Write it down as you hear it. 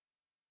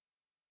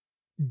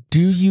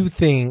Do you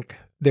think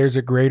there's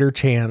a greater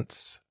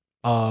chance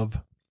of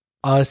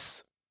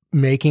us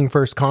making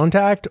first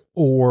contact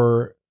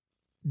or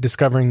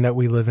discovering that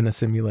we live in a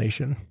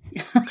simulation?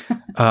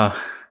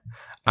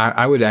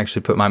 I would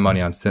actually put my money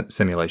on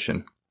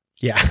simulation.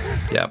 Yeah.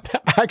 Yeah.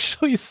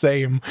 Actually,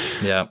 same.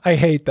 Yeah. I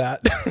hate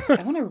that.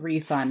 I want a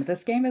refund.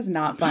 This game is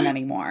not fun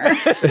anymore.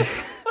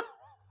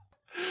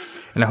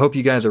 And I hope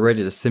you guys are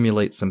ready to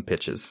simulate some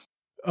pitches.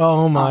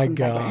 Oh my Awesome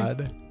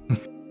God.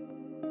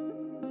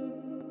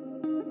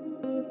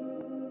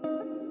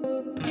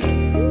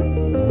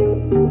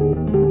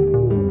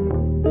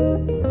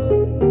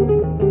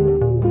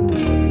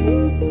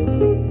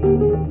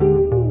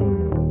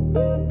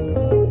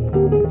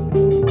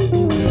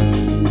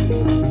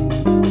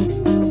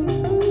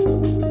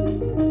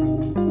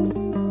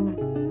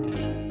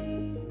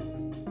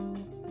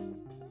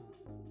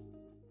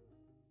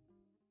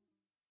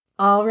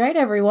 All right,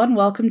 everyone.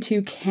 Welcome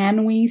to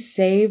Can We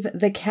Save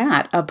the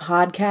Cat, a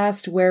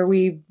podcast where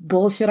we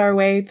bullshit our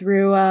way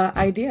through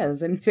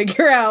ideas and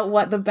figure out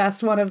what the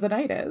best one of the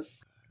night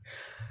is.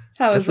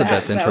 How That's was that? the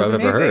best intro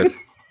I've ever heard.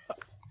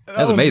 That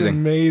was amazing.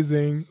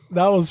 Amazing.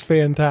 That was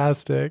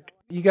fantastic.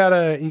 You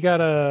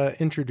gotta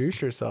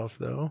introduce yourself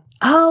though.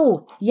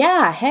 Oh,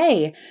 yeah.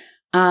 Hey,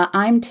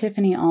 I'm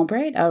Tiffany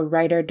Albright, a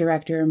writer,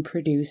 director, and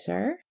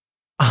producer.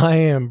 I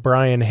am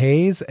Brian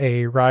Hayes,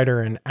 a writer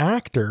and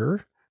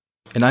actor.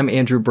 And I'm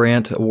Andrew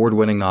Brandt,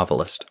 award-winning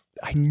novelist.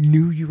 I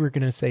knew you were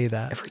going to say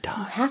that. Every You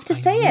time. have to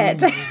say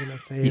it.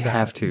 You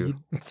have to.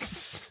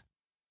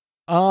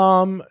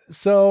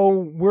 So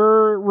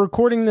we're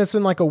recording this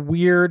in like a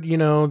weird,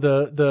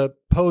 the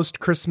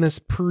post-Christmas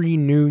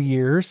pre-New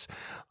Year's.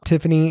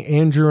 Tiffany,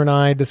 Andrew, and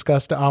I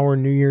discussed our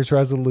New Year's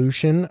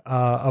resolution,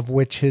 of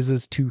which his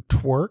is to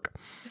twerk.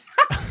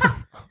 I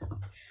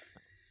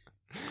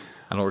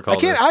don't recall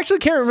I actually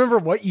can't remember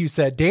what you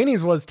said.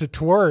 Danny's was to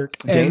twerk.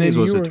 Danny's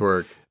was to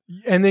twerk.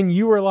 And then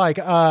you were like,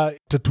 to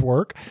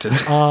twerk.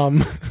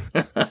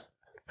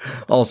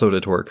 Also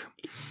to twerk.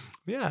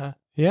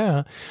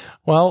 Yeah.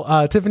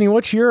 Well, Tiffany,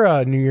 what's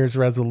your New Year's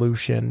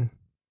resolution?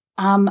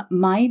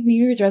 My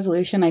New Year's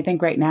resolution, I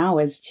think right now,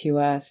 is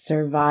to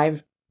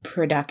survive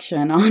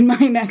production on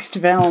my next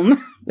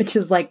film, which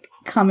is like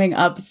coming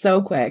up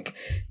so quick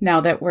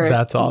now that we're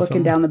That's awesome.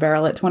 looking down the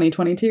barrel at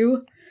 2022.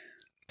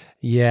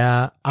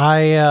 Yeah,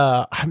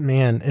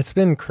 man, it's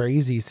been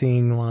crazy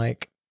seeing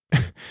like,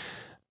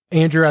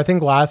 Andrew, I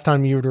think last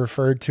time you had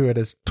referred to it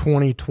as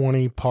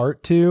 2020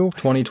 Part 2.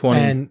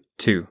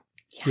 2022.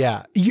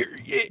 Yeah.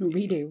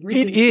 Redo.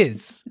 It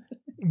is.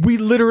 We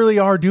literally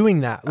are doing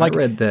that. I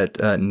read that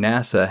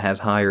NASA has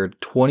hired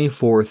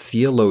 24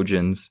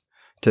 theologians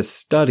to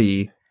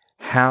study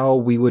how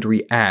we would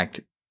react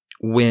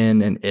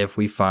when and if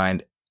we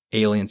find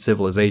alien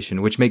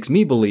civilization, which makes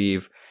me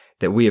believe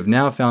that we have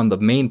now found the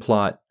main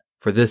plot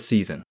for this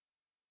season.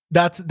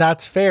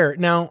 That's fair.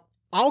 Now,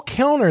 I'll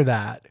counter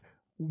that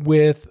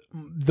with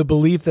the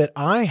belief that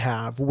I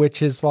have,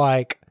 which is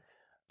like,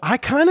 I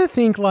kind of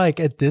think like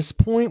at this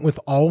point, with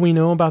all we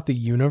know about the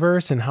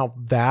universe and how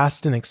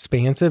vast and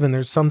expansive, and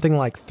there's something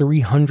like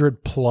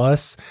 300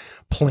 plus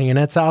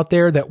planets out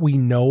there that we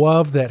know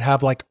of that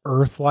have like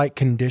Earth-like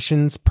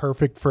conditions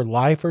perfect for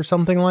life or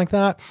something like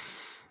that.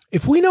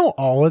 If we know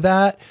all of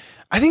that,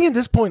 I think at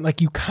this point, like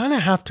you kind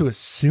of have to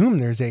assume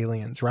there's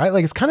aliens, right?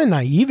 Like it's kind of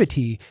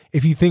naivety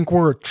if you think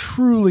we're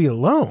truly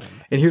alone.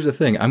 And here's the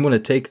thing. I'm going to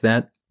take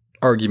that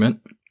argument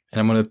and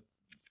I'm going to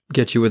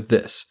get you with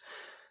this.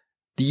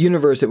 The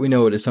universe that we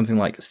know it is something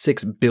like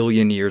 6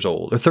 billion years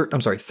old.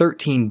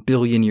 13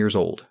 billion years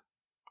old.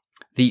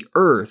 The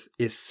Earth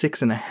is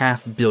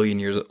 6.5 billion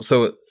years old.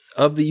 So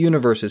of the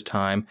universe's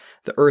time,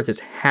 the Earth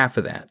is half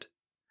of that.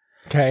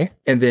 Okay.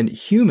 And then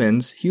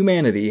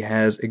humanity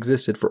has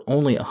existed for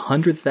only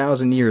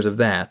 100,000 years of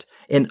that.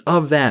 And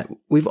of that,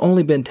 we've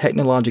only been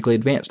technologically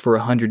advanced for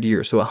 100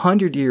 years. So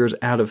 100 years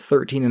out of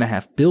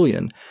 13.5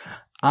 billion,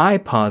 I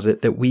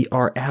posit that we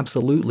are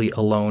absolutely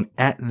alone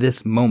at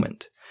this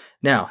moment.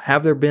 Now,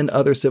 have there been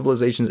other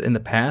civilizations in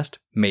the past?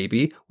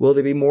 Maybe. Will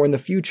there be more in the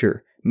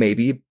future?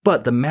 Maybe.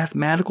 But the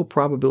mathematical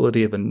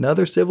probability of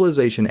another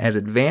civilization as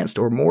advanced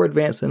or more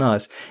advanced than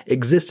us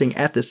existing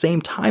at the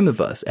same time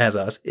as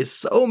us is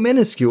so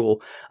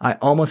minuscule, I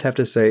almost have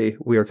to say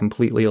we are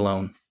completely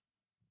alone.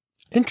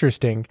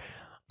 Interesting.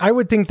 I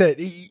would think that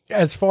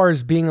as far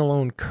as being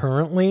alone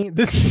currently,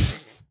 this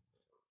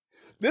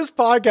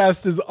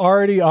podcast is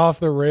already off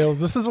the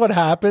rails. This is what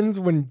happens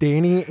when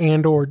Danny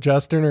and or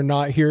Justin are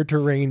not here to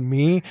rein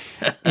me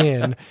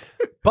in.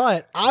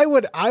 But I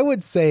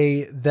would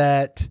say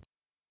that,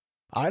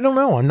 I don't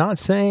know. I'm not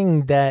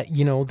saying that,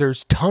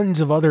 there's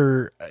tons of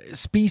other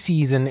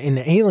species and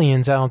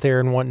aliens out there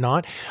and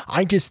whatnot.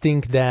 I just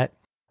think that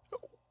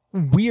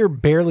we are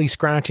barely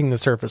scratching the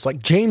surface.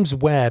 Like James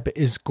Webb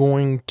is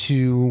going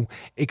to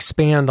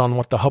expand on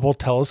what the Hubble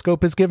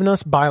telescope has given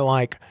us by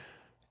like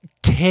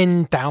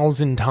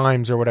 10,000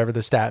 times or whatever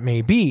the stat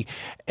may be.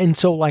 And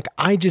so like,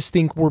 I just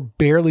think we're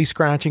barely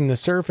scratching the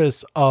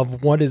surface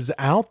of what is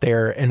out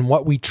there and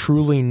what we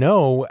truly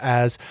know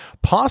as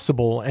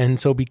possible. And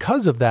so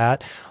because of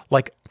that,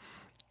 like,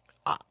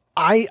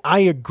 I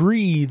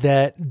agree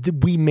that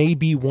we may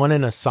be one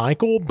in a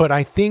cycle, but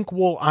I think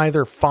we'll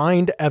either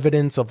find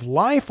evidence of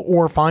life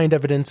or find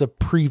evidence of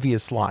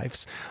previous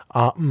lives.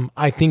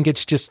 I think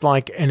it's just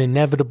like an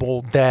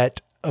inevitable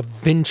that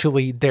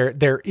eventually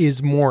there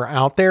is more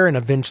out there, and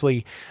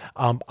eventually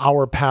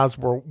our paths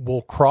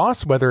will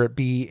cross, whether it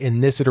be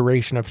in this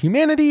iteration of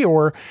humanity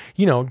or,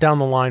 down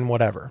the line,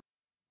 whatever.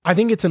 I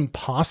think it's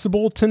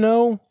impossible to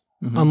know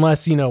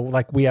unless,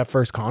 like we have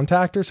first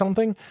contact or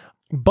something,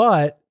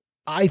 but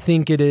I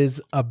think it is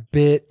a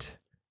bit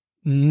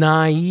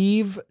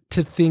naive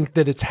to think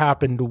that it's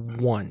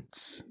happened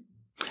once.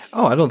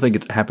 Oh, I don't think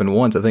it's happened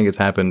once. I think it's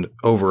happened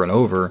over and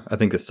over. I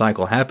think the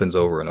cycle happens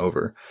over and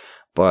over.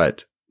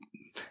 But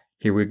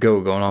here we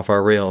go, going off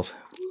our rails.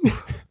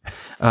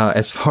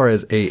 As far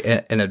as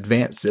an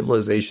advanced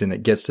civilization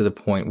that gets to the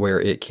point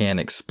where it can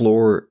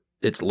explore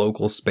its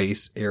local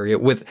space area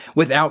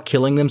without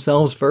killing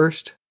themselves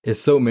first is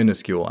so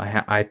minuscule.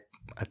 I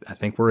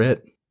think we're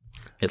it,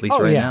 at least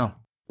now.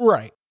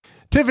 Right.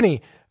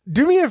 Tiffany,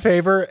 do me a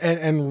favor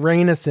and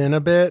rein us in a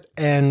bit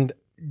and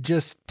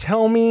just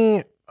tell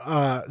me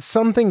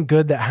something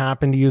good that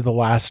happened to you the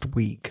last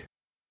week.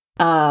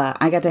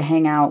 I got to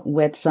hang out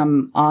with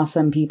some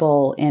awesome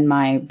people in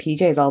my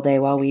PJs all day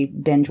while we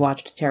binge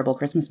watched terrible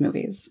Christmas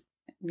movies.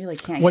 Really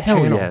can't What get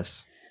channel?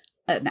 Yes.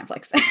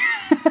 Netflix.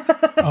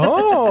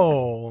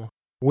 Oh,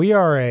 we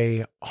are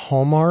a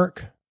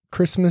Hallmark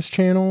Christmas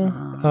Channel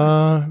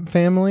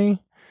family.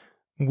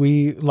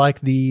 We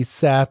like the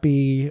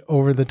sappy,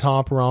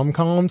 over-the-top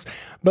rom-coms.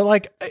 But,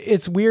 like,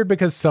 it's weird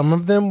because some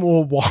of them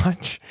we'll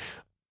watch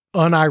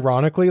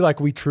unironically, like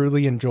we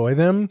truly enjoy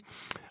them.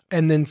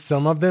 And then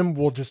some of them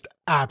will just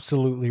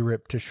absolutely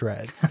rip to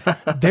shreds.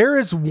 There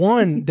is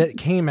one that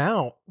came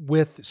out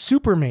with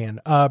Superman,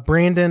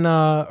 Brandon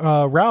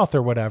Routh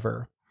or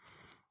whatever.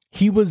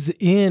 He was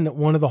in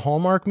one of the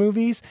Hallmark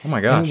movies. Oh my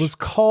gosh. And it was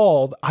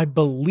called, I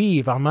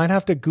believe, I might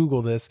have to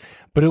Google this,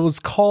 but it was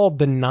called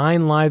The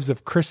 9 Lives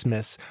of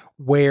Christmas,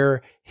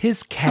 where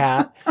his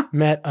cat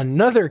met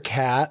another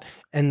cat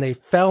and they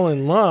fell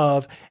in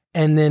love.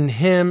 And then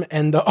him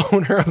and the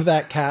owner of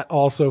that cat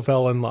also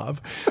fell in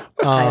love.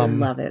 I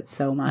love it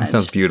so much. That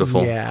sounds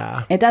beautiful.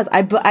 Yeah. It does.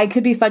 I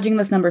could be fudging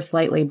this number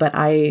slightly, but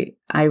I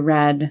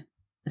read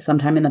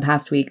sometime in the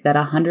past week that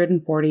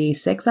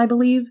 146, I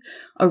believe,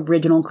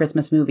 original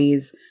Christmas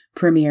movies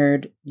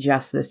premiered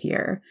just this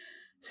year.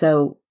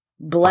 So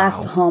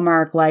bless Wow.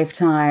 Hallmark,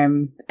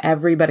 Lifetime,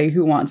 everybody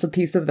who wants a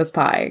piece of this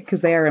pie,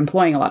 because they are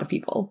employing a lot of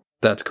people.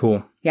 That's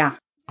cool. Yeah.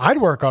 I'd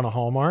work on a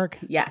Hallmark.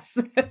 Yes.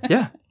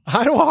 Yeah.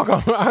 I'd work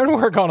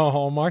on a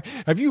Hallmark.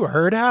 Have you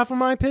heard half of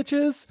my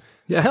pitches?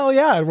 Yeah. Hell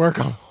yeah, I'd work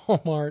on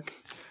Hallmark.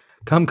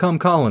 Come,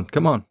 Colin.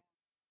 Come on.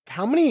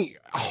 How many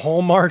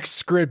Hallmark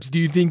scripts do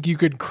you think you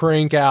could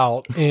crank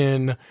out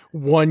in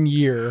 1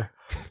 year?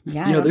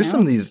 Yeah. You know, there's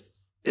some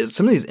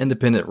some of these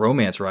independent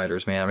romance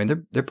writers, man. I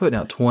mean, they're putting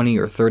out 20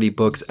 or 30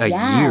 books a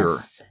year.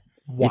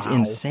 Wow. It's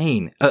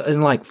insane.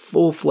 And like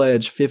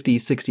full-fledged 50,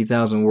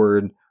 60,000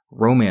 word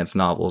romance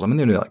novels. I mean,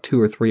 they're doing like 2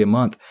 or 3 a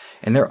month,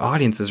 and their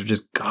audiences are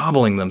just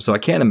gobbling them. So I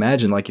can't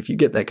imagine, like, if you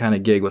get that kind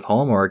of gig with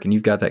Hallmark and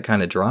you've got that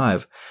kind of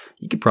drive,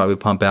 you could probably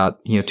pump out,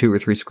 2 or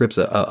 3 scripts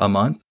a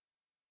month.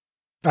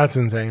 That's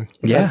insane.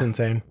 Yeah. That's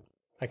insane.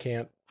 I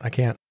can't.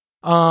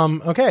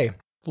 Okay.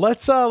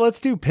 Let's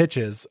do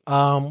pitches.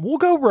 We'll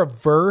go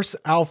reverse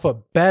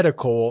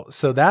alphabetical.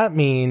 So that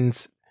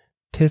means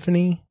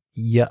Tiffany,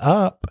 you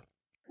up.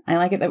 I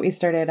like it that we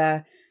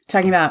started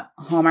talking about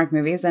Hallmark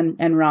movies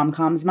and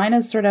rom-coms. Mine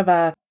is sort of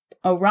a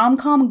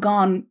rom-com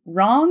gone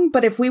wrong,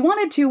 but if we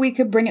wanted to, we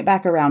could bring it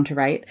back around to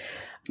right.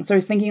 So I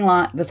was thinking a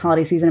lot this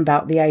holiday season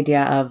about the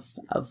idea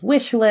of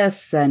wish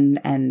lists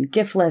and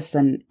gift lists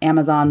and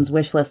Amazon's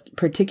wish list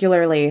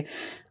particularly.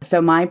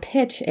 So my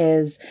pitch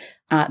is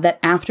that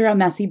after a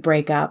messy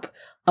breakup,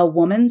 a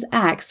woman's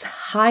ex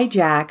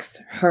hijacks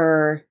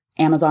her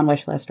Amazon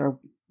wish list or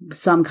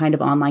some kind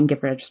of online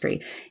gift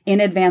registry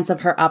in advance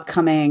of her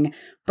upcoming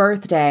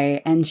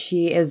birthday, and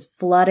she is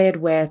flooded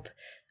with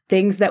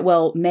things that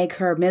will make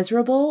her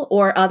miserable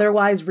or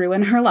otherwise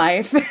ruin her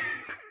life.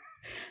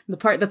 The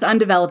part that's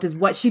undeveloped is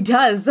what she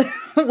does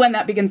when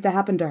that begins to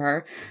happen to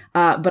her.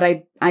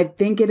 But I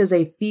think it is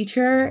a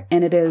feature,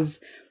 and it is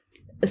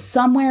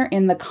somewhere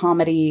in the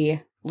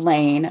comedy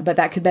lane, but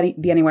that could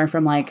be anywhere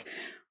from like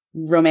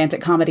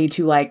romantic comedy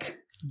to like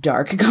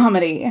dark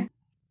comedy.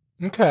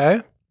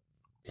 Okay.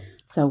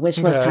 So wish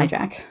list Okay.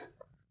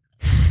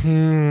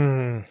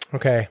 hijack.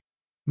 Okay.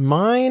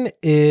 Mine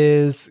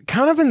is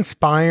kind of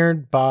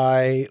inspired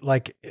by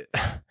like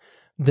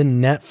the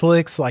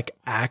Netflix like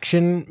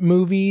action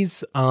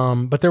movies.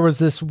 But there was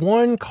this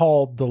one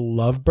called The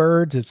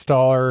Lovebirds. It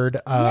starred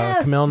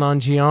Yes. Kumail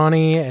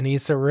Nanjiani and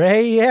Issa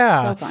Rae.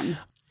 Yeah. So fun.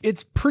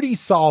 It's pretty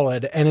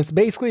solid, and it's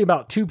basically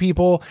about two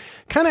people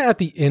kind of at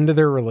the end of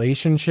their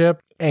relationship,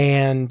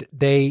 and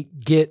they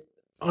get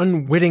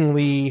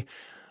unwittingly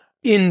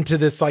into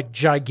this like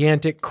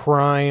gigantic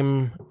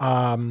crime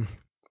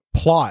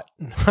plot.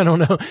 I don't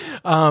know.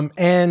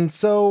 And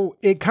so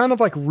it kind of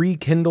like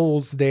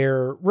rekindles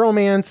their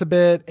romance a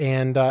bit.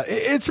 And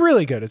it's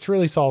really good. It's a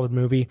really solid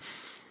movie.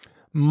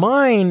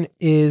 Mine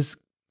is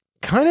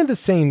kind of the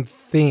same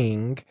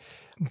thing,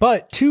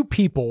 but two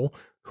people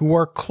who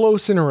are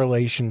close in a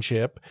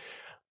relationship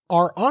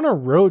are on a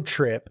road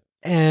trip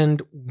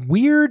and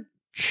weird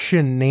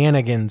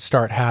shenanigans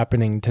start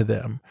happening to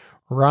them,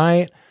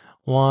 right?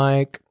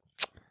 Like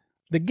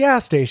the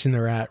gas station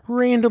they're at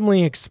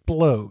randomly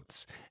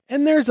explodes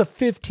and there's a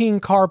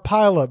 15-car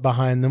pileup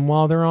behind them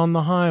while they're on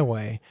the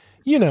highway.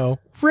 You know,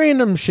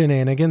 random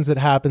shenanigans that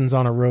happens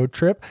on a road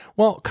trip.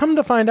 Well, come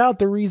to find out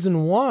the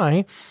reason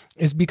why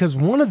is because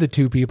one of the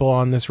two people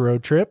on this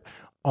road trip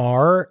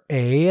are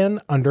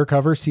an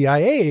undercover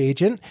CIA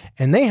agent,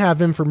 and they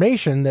have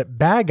information that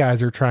bad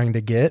guys are trying to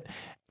get.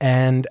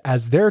 And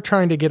as they're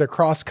trying to get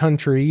across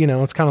country, you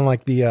know, it's kind of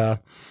like the,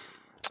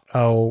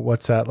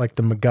 what's that? Like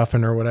the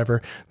MacGuffin or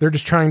whatever. They're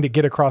just trying to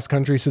get across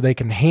country so they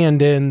can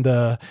hand in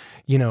the,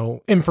 you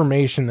know,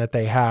 information that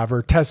they have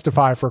or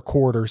testify for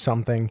court or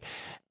something.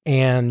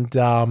 And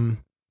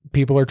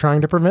people are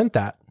trying to prevent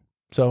that.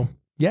 So,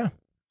 yeah.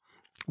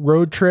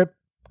 Road trip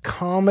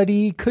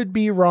comedy, could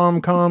be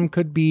rom-com,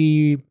 could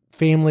be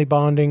family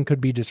bonding, could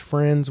be just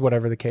friends,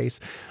 whatever the case.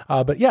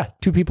 But yeah,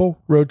 two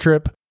people, road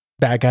trip,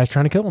 bad guys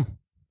trying to kill them.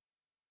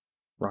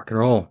 Rock and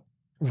roll.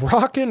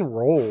 Rock and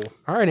roll.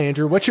 All right,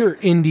 Andrew, what's your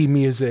indie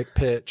music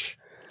pitch?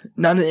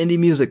 Not an indie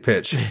music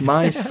pitch.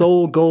 My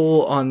sole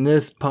goal on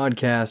this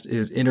podcast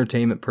is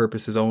entertainment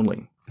purposes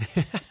only.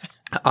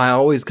 I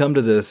always come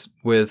to this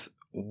with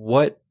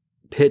what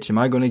pitch am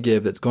I going to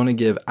give that's going to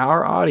give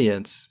our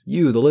audience,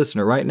 you, the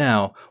listener right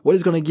now, what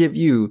is going to give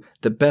you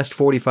the best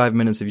 45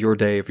 minutes of your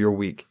day, of your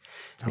week?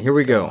 And here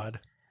we go.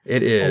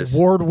 It is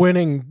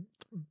award-winning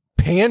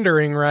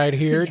pandering right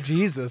here.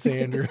 Jesus,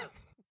 Andrew.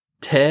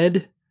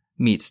 Ted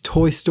meets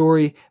Toy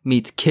Story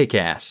meets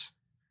Kick-Ass.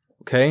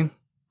 Okay?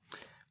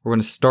 We're going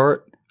to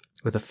start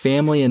with a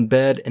family in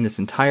bed, and this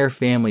entire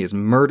family is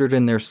murdered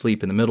in their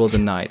sleep in the middle of the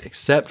night,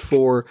 except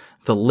for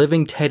the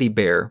living teddy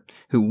bear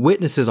who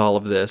witnesses all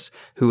of this,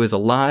 who is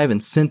alive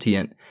and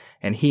sentient,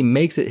 and he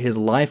makes it his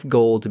life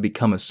goal to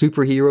become a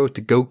superhero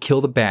to go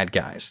kill the bad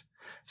guys.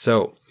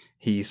 So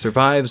he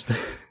survives the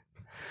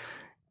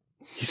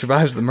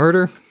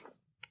murder.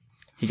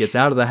 He gets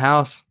out of the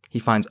house. He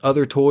finds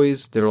other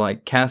toys that are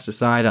like cast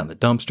aside on the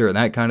dumpster and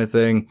that kind of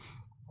thing.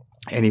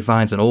 And he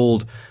finds an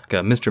old like a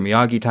Mr.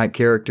 Miyagi type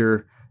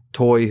character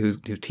toy who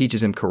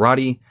teaches him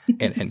karate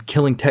and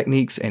killing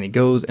techniques, and he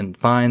goes and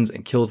finds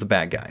and kills the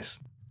bad guys.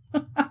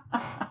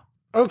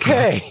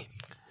 Okay.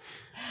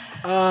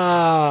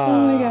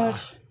 Oh my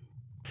gosh.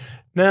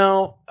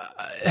 Now,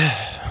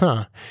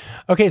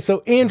 okay,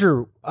 so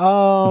Andrew,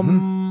 how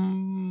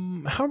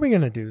are we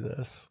going to do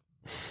this?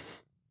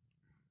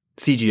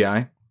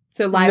 CGI.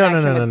 So live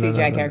action with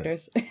CGI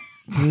characters.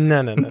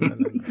 No.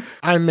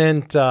 I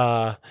meant,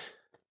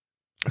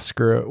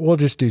 screw it. We'll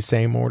just do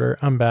same order.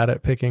 I'm bad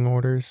at picking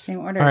orders. Same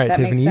order. All right, that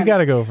Tiffany, you got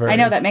to go first. I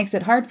know that makes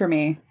it hard for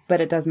me,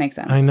 but it does make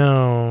sense. I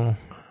know.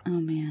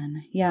 Oh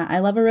man. Yeah, I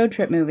love a road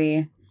trip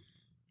movie.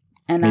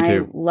 And Me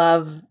too. I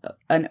love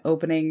an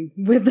opening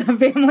with the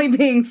family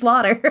being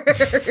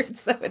slaughtered.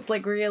 So it's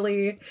like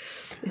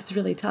it's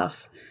really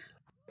tough.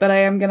 But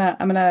I'm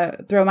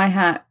gonna throw my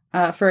hat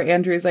for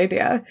Andrew's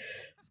idea.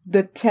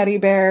 The teddy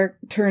bear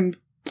turned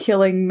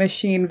killing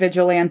machine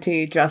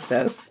vigilante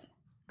justice.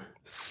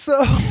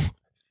 So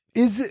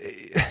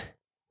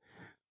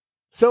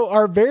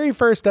our very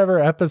first ever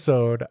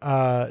episode,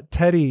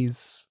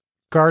 Teddy's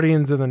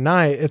Guardians of the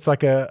Night, it's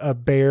like a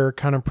bear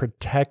kind of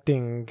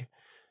protecting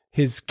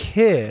his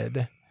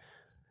kid.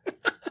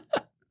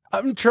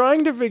 I'm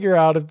trying to figure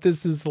out if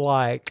this is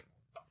like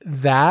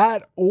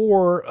that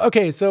or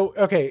here's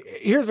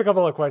a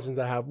couple of questions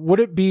I have. Would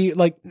it be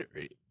like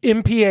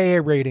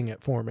MPAA rating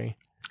it for me?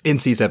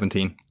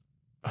 NC-17.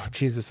 Oh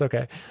Jesus,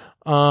 okay.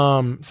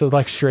 So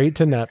like straight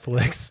to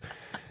Netflix.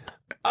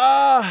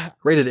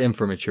 Rated M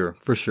for mature,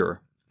 for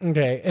sure.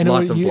 Okay, and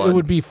Lots of blood. It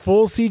would be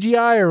full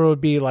CGI or it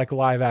would be like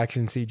live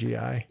action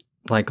CGI?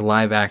 Like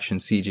live action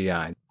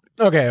CGI.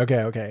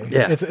 Okay.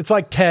 Yeah. It's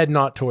like Ted,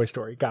 not Toy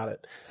Story. Got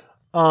it.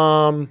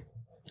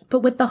 But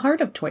with the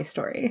heart of Toy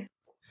Story.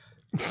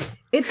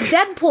 It's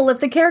Deadpool if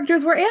the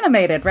characters were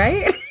animated,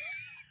 right?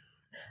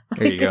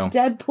 There you go. If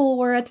Deadpool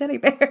were a teddy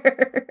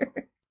bear.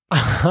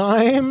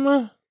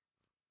 I'm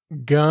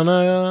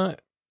gonna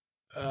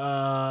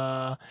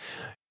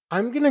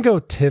go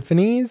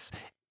Tiffany's.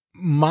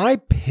 My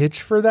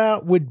pitch for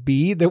that would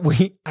be that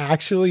we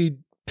actually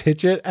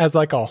pitch it as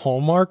like a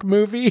Hallmark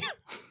movie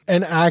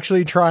and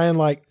actually try and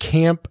like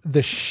camp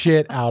the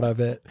shit out of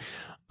it.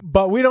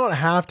 But we don't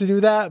have to do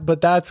that, but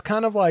that's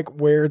kind of like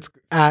where it's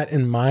at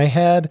in my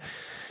head.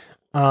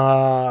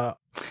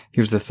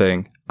 Here's the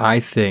thing. I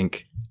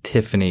think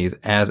Tiffany's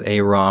as a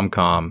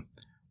rom-com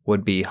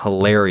would be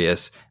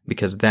hilarious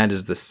because that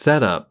is the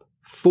setup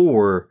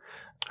for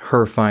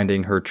her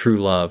finding her true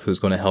love who's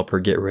going to help her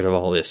get rid of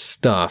all this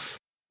stuff.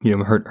 You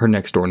know, her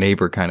next door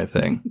neighbor kind of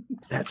thing.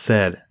 That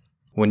said,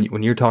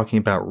 When you're talking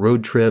about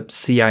road trip,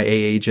 CIA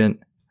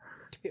agent,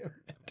 Damn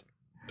it.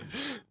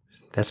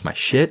 that's my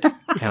shit,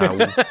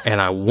 and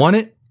I want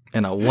it,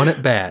 and I want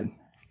it bad.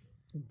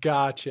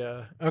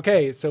 Gotcha.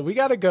 Okay, so we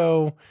gotta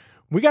go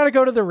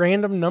to the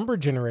random number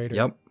generator.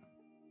 Yep.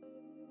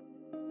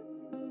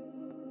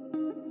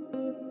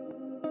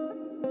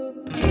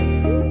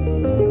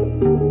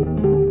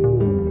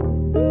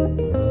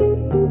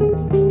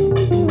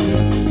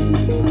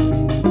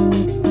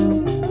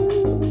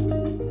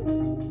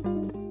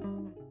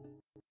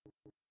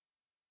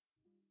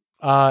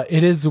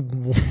 It is. Let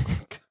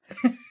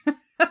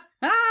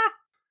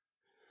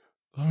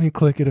me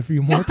click it a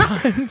few more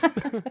times.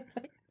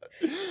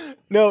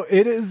 No,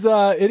 it is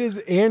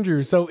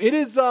Andrew. So it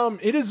is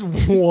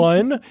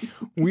 1.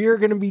 We are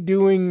going to be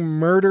doing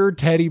Murder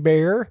Teddy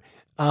Bear,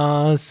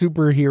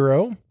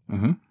 superhero.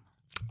 Mm-hmm.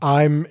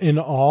 I'm in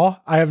awe.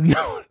 I have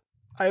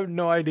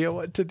no idea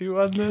what to do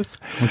on this.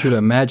 I want you to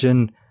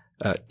imagine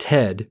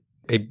Ted,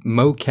 a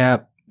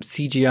mocap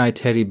CGI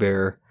teddy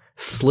bear,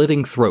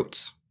 slitting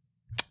throats.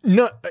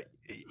 No,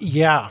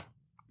 yeah.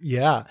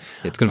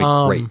 It's going to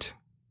be great.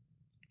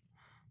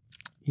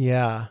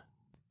 Yeah.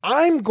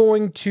 I'm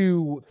going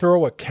to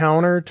throw a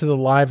counter to the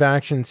live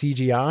action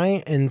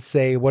CGI and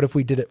say, what if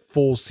we did it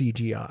full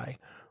CGI?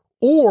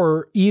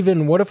 Or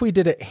even, what if we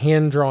did it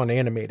hand-drawn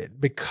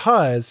animated?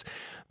 Because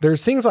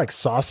there's things like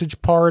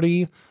Sausage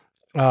Party,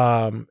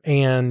 and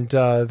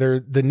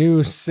the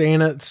new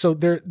Santa. So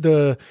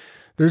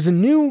there's a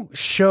new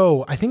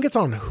show, I think it's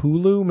on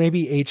Hulu,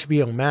 maybe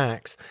HBO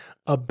Max,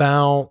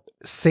 about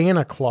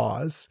Santa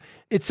Claus.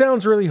 It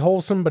sounds really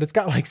wholesome, but it's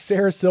got like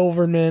Sarah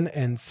Silverman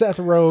and Seth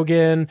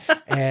Rogen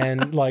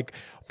and like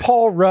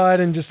Paul Rudd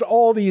and just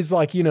all these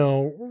like,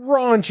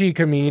 raunchy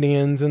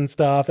comedians and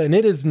stuff. And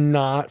it is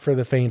not for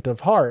the faint of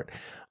heart.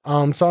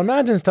 So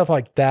imagine stuff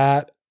like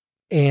that.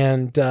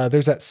 And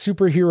there's that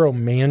Superhero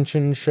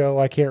Mansion show.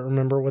 I can't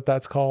remember what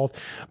that's called.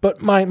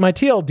 But my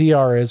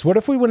TLDR is, what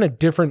if we went a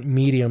different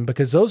medium?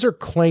 Because those are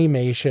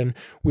claymation.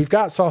 We've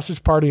got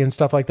Sausage Party and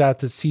stuff like that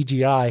to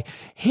CGI.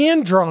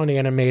 Hand-drawn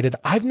animated,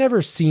 I've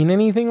never seen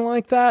anything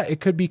like that.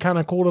 It could be kind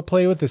of cool to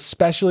play with,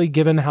 especially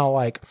given how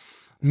like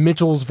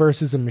Mitchell's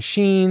versus the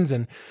Machines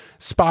and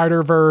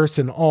Spider-Verse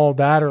and all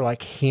that are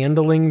like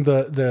handling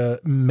the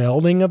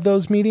melding of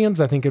those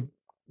mediums. I think it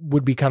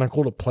would be kind of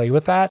cool to play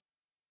with that.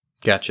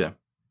 Gotcha.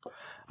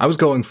 I was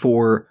going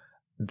for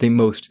the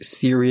most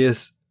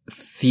serious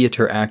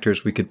theater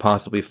actors we could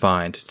possibly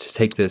find to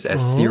take this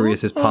as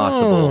serious as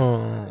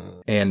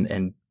possible,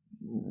 and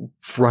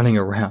running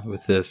around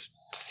with this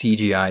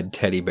CGI'd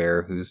teddy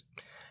bear who's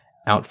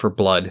out for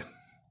blood.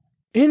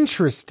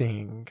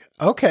 Interesting.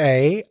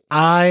 Okay.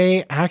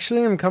 I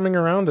actually am coming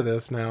around to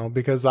this now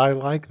because I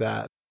like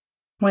that.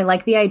 Well, I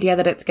like the idea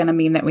that it's going to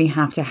mean that we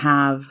have to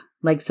have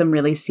like some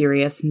really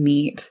serious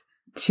meat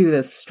to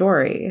this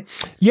story.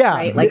 Yeah.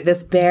 Right? Like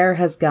this bear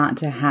has got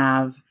to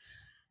have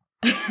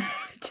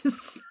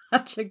just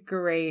such a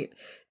great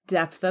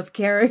depth of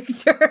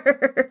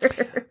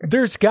character.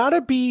 There's got to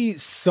be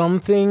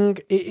something.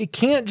 It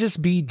can't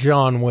just be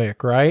John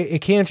Wick, right? It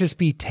can't just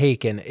be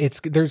Taken.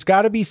 There's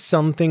got to be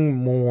something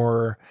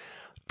more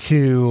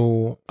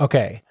to.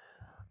 Okay.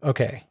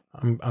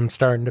 I'm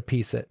starting to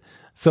piece it.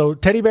 So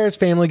Teddy Bear's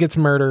family gets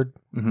murdered.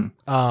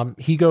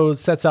 Mm-hmm. He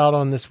sets out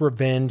on this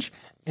revenge,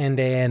 and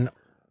then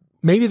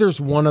maybe there's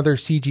one other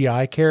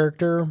CGI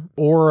character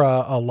or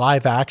a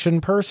live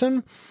action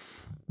person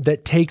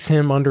that takes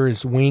him under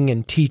his wing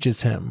and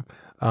teaches him,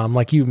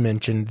 like you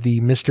mentioned,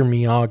 the Mr.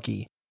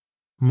 Miyagi.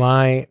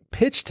 My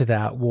pitch to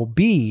that will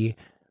be,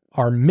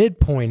 our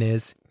midpoint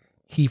is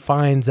he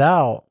finds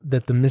out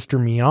that the Mr.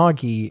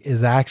 Miyagi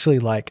is actually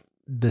like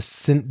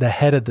the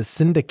head of the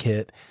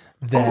syndicate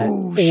that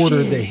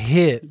ordered the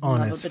hit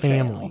on his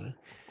family.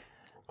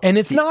 And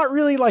it's not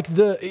really like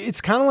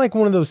it's kind of like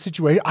one of those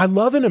situations. I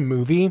love in a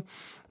movie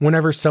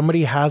whenever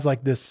somebody has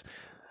like this,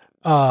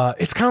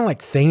 it's kind of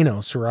like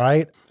Thanos,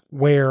 right?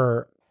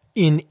 Where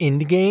in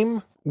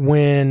Endgame,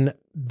 when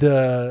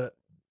the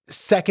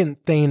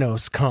second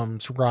Thanos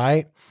comes,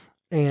 right?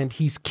 And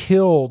he's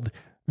killed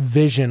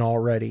Vision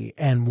already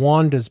and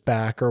Wanda's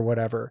back or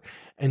whatever.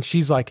 And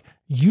she's like,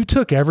 you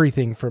took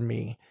everything from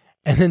me.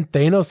 And then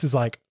Thanos is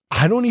like,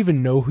 I don't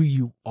even know who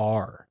you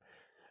are.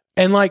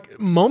 And like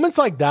moments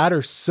like that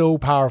are so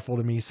powerful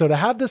to me. So to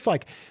have this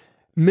like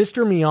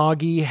Mr.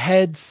 Miyagi,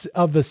 heads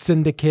of the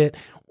syndicate,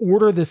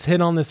 order this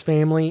hit on this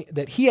family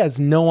that he has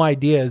no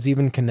idea is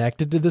even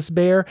connected to this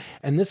bear.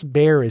 And this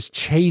bear is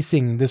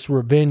chasing this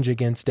revenge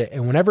against it.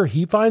 And whenever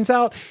he finds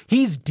out,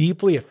 he's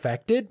deeply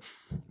affected.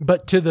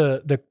 But to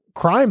the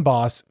crime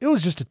boss, it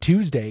was just a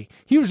Tuesday.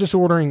 He was just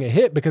ordering a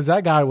hit because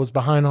that guy was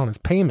behind on his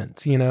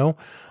payments,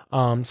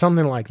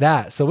 something like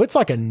that. So it's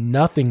like a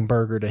nothing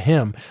burger to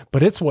him,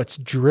 but it's what's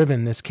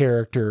driven this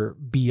character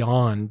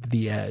beyond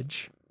the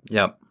edge.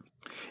 Yep.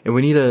 And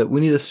we need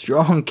a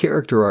strong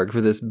character arc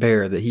for this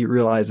bear, that he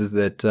realizes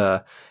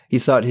that he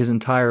thought his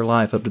entire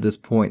life up to this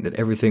point that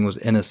everything was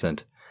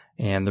innocent.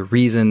 And the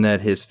reason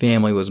that his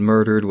family was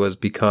murdered was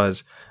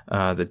because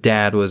the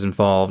dad was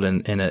involved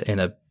in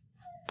a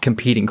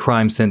competing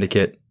crime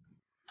syndicate.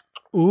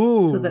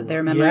 Ooh. So that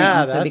their memory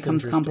also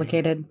becomes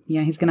complicated.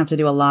 Yeah, he's going to have to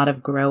do a lot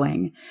of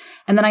growing.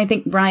 And then I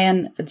think,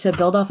 Brian, to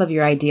build off of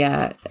your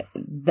idea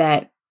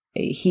that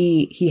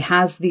he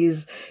has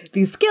these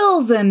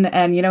skills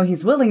and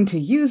he's willing to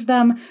use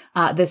them,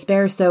 this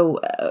bear. So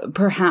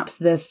perhaps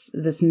this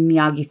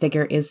Miyagi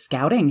figure is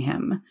scouting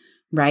him,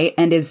 right?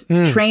 And is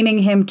training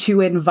him to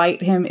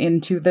invite him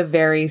into the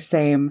very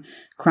same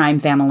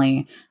crime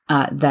family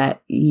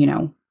that,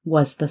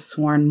 was the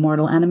sworn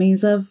mortal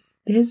enemies of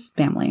his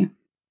family.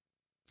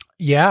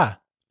 Yeah.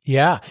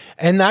 Yeah.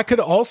 And that could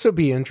also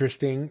be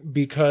interesting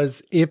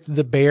because if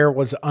the bear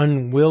was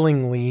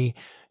unwillingly,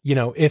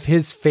 if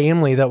his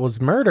family that was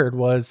murdered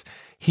was,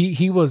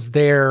 he was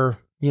their,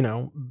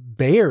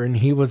 bear and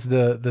he was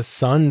the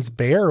son's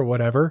bear or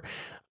whatever,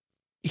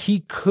 he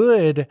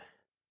could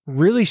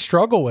really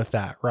struggle with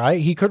that,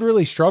 right? He could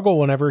really struggle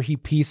whenever he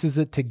pieces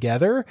it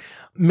together.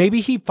 Maybe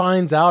he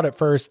finds out at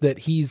first that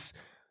he's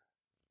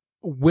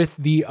with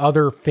the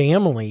other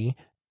family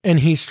and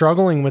he's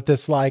struggling with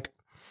this like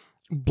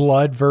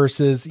blood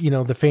versus,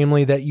 the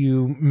family that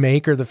you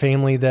make or the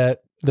family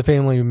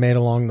you made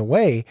along the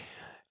way.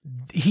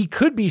 He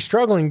could be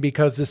struggling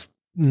because this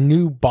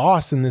new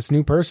boss and this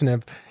new person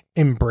have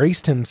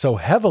embraced him so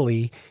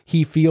heavily.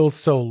 He feels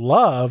so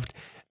loved.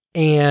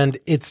 And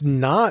it's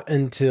not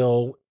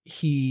until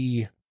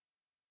I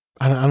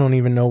don't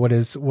even know what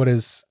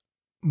his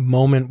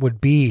moment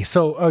would be.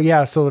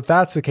 So, so if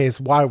that's the case,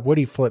 why would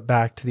he flip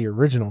back to the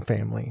original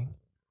family?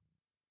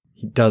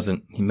 He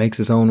doesn't. He makes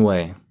his own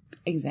way.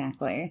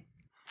 Exactly.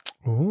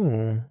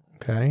 Ooh,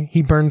 okay.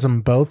 He burns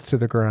them both to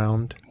the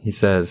ground. He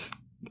says,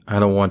 I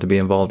don't want to be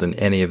involved in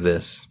any of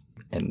this.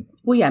 And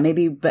well, yeah,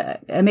 maybe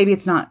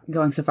it's not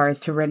going so far as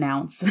to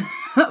renounce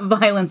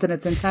violence in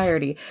its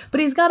entirety,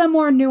 but he's got a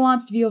more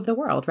nuanced view of the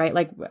world, right?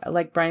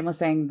 Like Brian was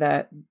saying,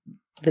 that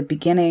the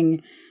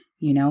beginning,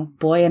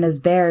 boy and his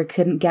bear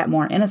couldn't get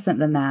more innocent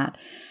than that.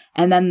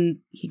 And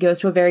then he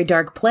goes to a very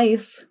dark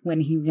place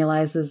when he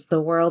realizes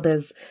the world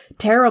is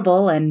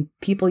terrible and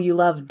people you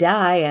love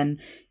die, and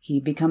he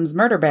becomes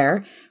Murder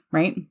Bear,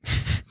 right?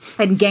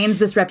 And gains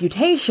this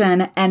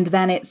reputation. And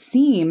then it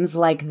seems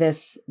like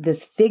this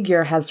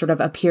figure has sort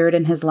of appeared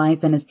in his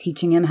life and is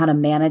teaching him how to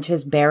manage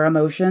his bear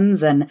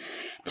emotions and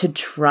to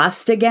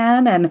trust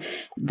again. And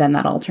then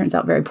that all turns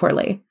out very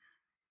poorly.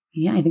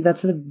 Yeah, I think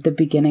that's the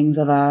beginnings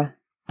of a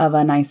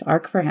nice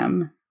arc for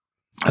him.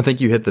 I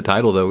think you hit the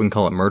title, though. We can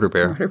call it Murder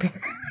Bear. Murder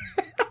Bear.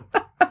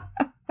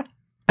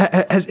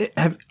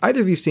 Have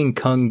either of you seen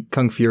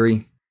Kung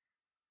Fury?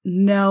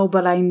 No,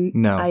 but I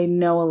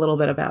know a little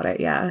bit about it,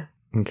 yeah.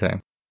 Okay.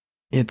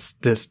 It's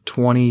this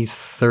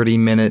 20-30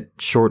 minute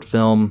short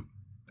film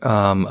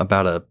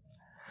about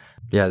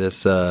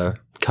this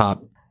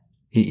cop.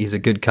 He's a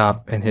good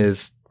cop, and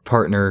his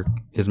partner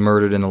is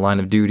murdered in the line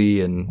of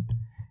duty, and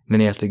then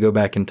he has to go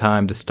back in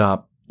time to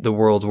stop the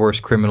world's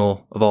worst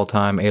criminal of all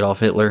time, Adolf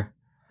Hitler.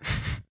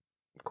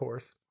 Of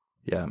course.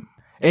 Yeah.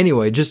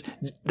 Anyway, just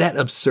that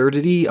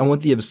absurdity. I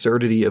want the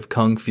absurdity of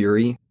Kung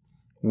Fury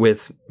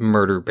with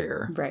Murder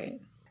Bear. Right.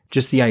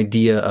 Just the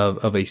idea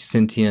of a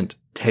sentient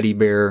teddy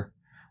bear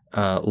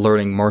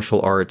learning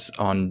martial arts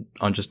on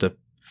just a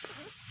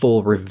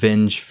full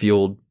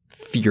revenge-fueled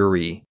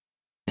fury.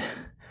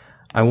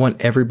 I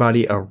want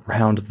everybody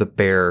around the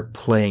bear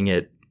playing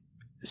it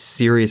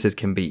serious as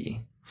can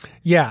be.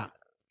 Yeah,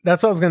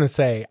 that's what I was going to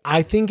say.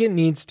 I think it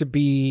needs to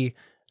be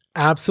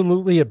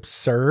absolutely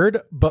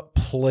absurd, but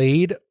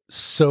played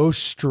so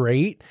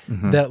straight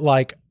that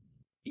like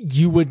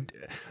you would.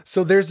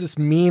 So there's this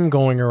meme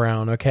going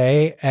around,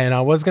 okay? And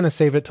I was going to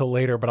save it till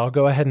later, but I'll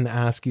go ahead and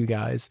ask you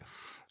guys.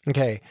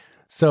 Okay,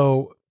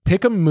 so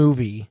pick a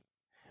movie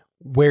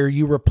where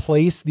you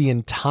replace the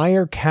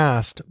entire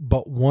cast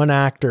but one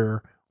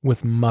actor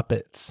with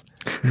Muppets.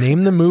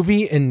 Name the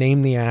movie and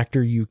name the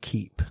actor you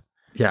keep.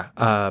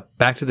 Yeah,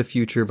 Back to the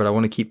Future, but I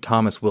want to keep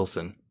Thomas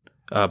Wilson.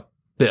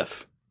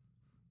 Biff.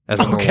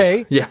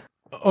 Okay. Yeah.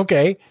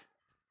 Okay.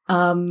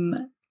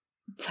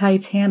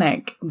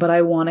 Titanic, but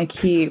I want to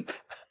keep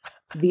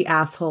the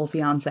asshole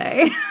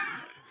fiance.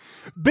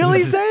 Billy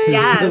Zane.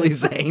 Yes. Billy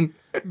Zane.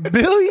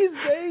 Billy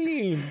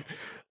Zane.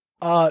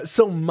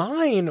 So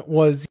mine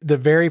was the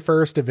very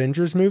first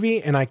Avengers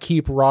movie, and I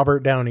keep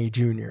Robert Downey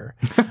Jr.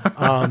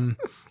 And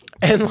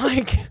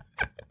like,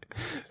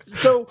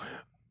 so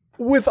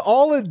with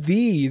all of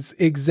these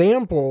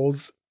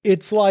examples,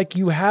 it's like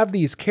you have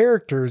these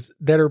characters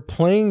that are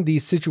playing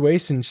these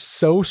situations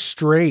so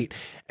straight.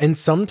 And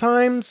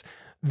sometimes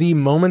the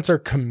moments are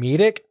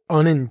comedic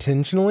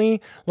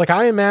unintentionally. Like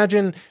I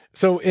imagine,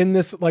 so in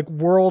this like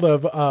world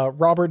of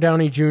Robert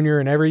Downey Jr.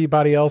 and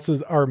everybody else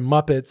are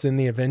Muppets in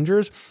the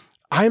Avengers,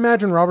 I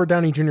imagine Robert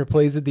Downey Jr.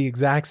 plays it the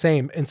exact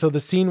same. And so the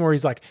scene where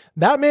he's like,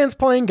 that man's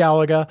playing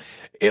Galaga,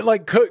 it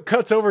like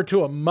cuts over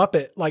to a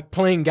Muppet, like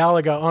playing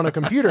Galaga on a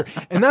computer.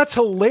 And that's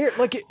hilarious.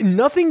 Like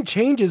nothing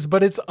changes,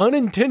 but it's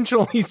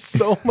unintentionally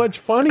so much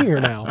funnier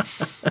now.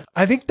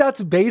 I think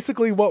that's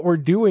basically what we're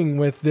doing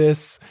with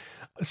this.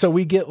 So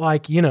we get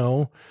like,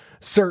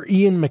 Sir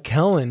Ian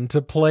McKellen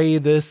to play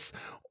this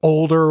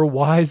older,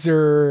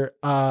 wiser,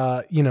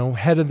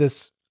 head of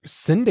this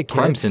syndicate.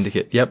 Crime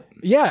syndicate. Yep.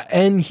 Yeah.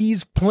 And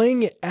he's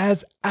playing it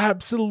as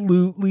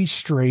absolutely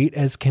straight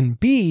as can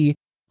be,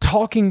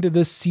 talking to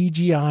this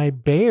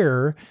CGI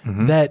bear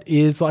that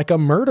is like a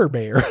murder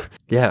bear.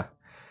 Yeah.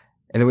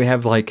 And then we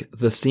have like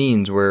the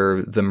scenes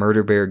where the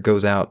murder bear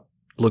goes out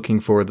looking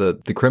for the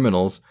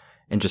criminals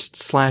and just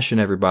slashing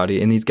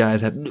everybody. And these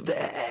guys have,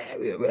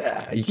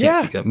 you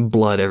can't see them,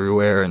 blood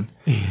everywhere. And,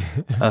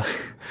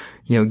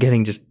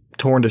 getting just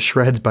torn to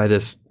shreds by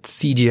this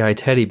CGI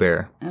teddy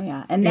bear. Oh,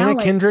 yeah. And now,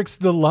 Anna Kendrick's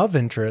the love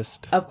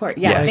interest. Of course.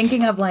 Yeah. Yes.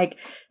 Thinking of like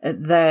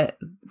the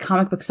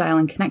comic book style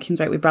and connections,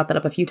 right? We brought that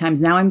up a few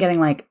times. Now I'm getting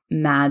like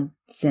Mad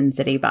Sin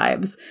City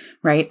vibes,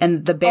 right?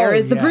 And the bear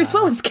is the Bruce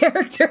Willis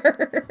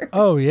character.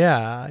 Oh,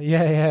 yeah.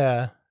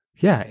 Yeah.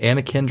 Yeah.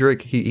 Anna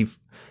Kendrick, he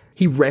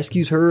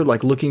rescues her,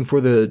 like looking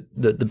for the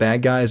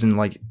bad guys, and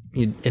like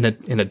in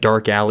a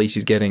dark alley,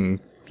 she's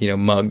getting,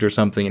 mugged or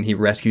something, and he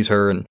rescues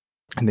her, and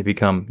they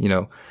become,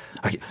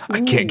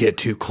 I can't get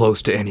too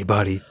close to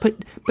anybody. But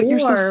you're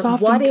so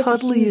soft and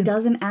cuddly. What if he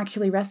doesn't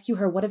actually rescue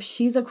her? What if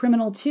she's a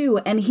criminal too?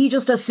 And he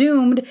just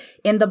assumed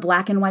in the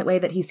black and white way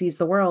that he sees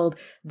the world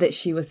that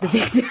she was the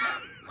victim.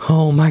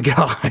 Oh my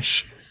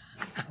gosh.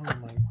 Oh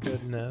my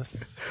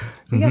goodness.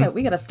 We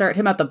gotta start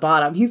him at the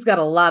bottom. He's got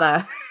a lot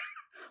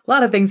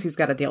of things he's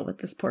got to deal with,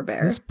 this poor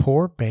bear. This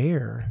poor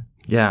bear.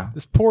 Yeah.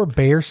 This poor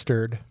bear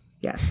stirred.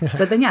 Yes.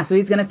 But then, so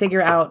he's going to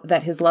figure out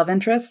that his love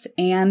interest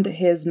and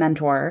his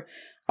mentor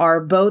are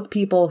both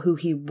people who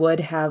he would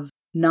have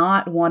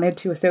not wanted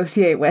to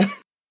associate with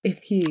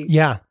if he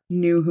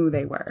knew who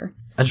they were.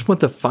 I just want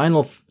the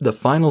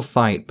final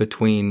fight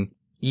between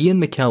Ian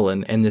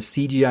McKellen and the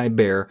CGI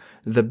bear.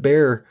 The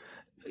bear,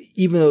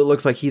 even though it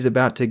looks like he's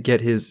about to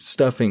get his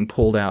stuffing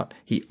pulled out,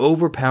 he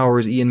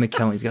overpowers Ian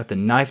McKellen. He's got the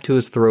knife to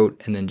his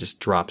throat and then just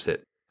drops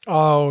it.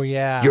 Oh,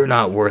 yeah. You're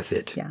not worth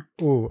it. Yeah.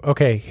 Ooh,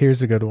 okay.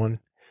 Here's a good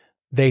one.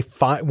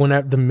 When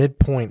at the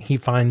midpoint, he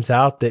finds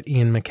out that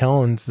Ian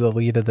McKellen's the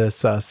lead of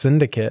this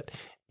syndicate.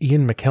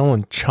 Ian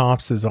McKellen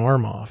chops his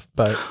arm off,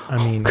 but I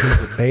mean,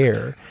 he's a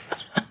bear,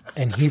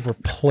 and he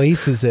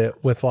replaces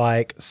it with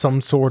like some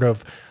sort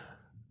of,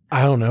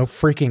 I don't know,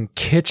 freaking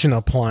kitchen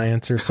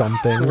appliance or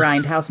something.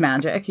 Grindhouse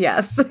magic,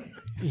 yes.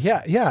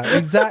 Yeah,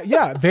 exactly.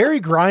 Yeah, very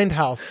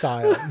Grindhouse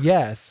style.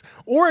 Yes,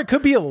 or it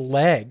could be a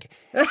leg,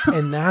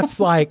 and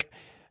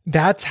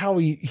that's how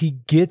he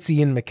gets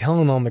Ian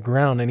McKellen on the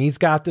ground. And he's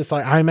got this,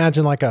 like, I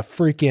imagine like a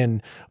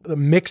freaking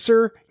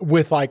mixer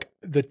with like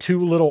the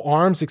two little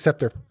arms, except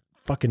they're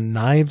fucking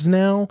knives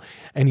now.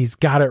 And he's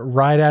got it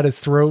right at his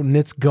throat and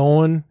it's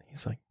going.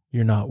 He's like,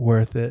 you're not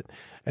worth it.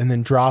 And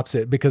then drops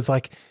it because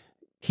like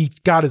he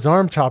got his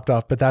arm chopped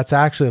off, but that's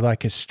actually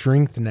like his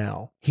strength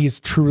now. He's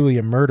truly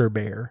a murder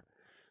bear.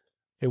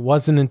 It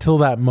wasn't until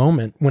that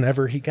moment,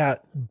 whenever he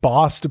got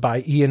bossed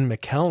by Ian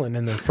McKellen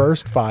in the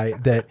first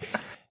fight, that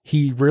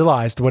he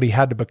realized what he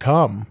had to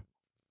become.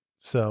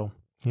 So,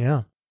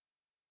 yeah.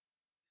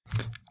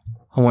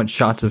 I want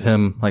shots of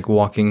him like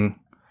walking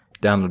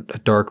down a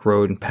dark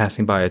road and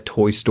passing by a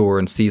toy store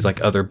and sees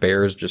like other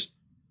bears, just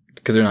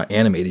because they're not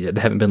animated yet.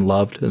 They haven't been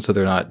loved. And so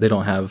they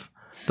don't have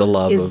the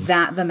love. Is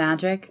that the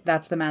magic?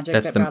 That's the magic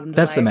that brought him to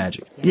That's life? the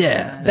magic.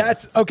 Yeah.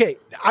 That's okay.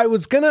 I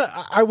was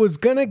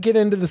gonna get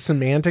into the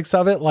semantics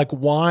of it. Like,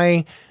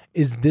 why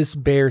is this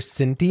bear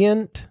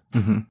sentient?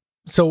 Mm-hmm.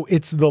 So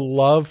it's the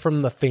love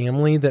from the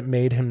family that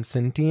made him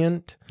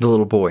sentient? The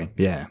little boy.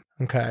 Yeah.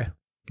 Okay.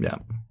 Yeah.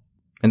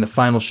 And the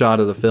final shot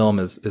of the film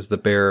is the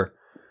bear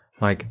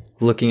like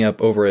looking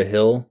up over a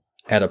hill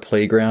at a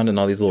playground, and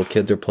all these little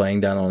kids are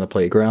playing down on the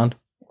playground.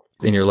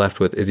 And you're left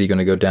with, is he going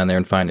to go down there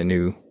and find a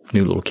new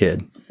little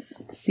kid?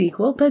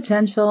 Sequel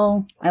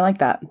potential. I like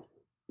that.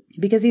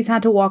 Because he's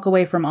had to walk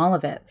away from all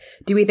of it.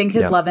 Do we think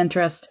his love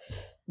interest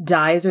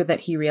dies, or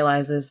that he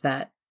realizes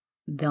that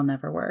they'll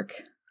never work?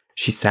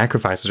 She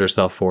sacrifices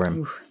herself for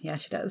him. Ooh, yeah,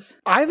 she does.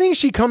 I think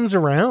she comes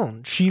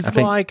around. She's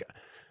kind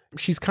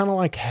of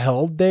like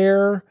held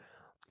there.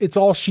 It's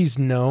all she's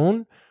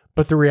known.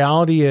 But the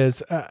reality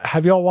is,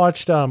 have y'all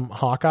watched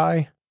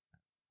Hawkeye?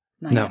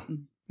 Not yet.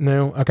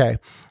 No? Okay.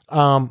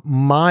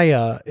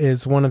 Maya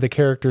is one of the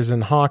characters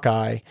in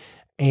Hawkeye,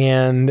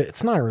 and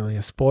it's not really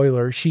a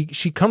spoiler. She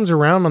comes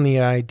around on the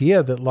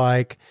idea that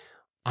like,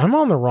 I'm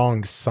on the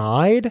wrong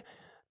side,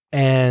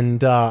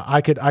 and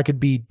I could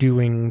be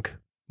doing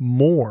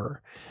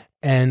more.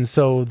 And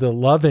so the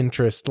love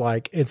interest,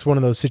 like, it's one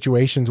of those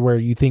situations where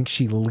you think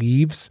she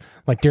leaves,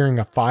 like during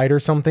a fight or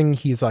something.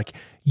 He's like,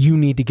 you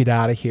need to get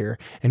out of here.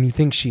 And you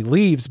think she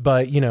leaves,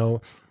 but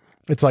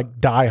it's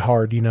like Die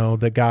Hard,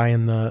 the guy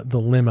in the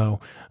limo,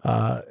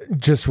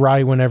 just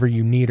right whenever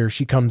you need her,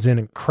 she comes in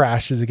and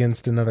crashes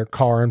against another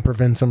car and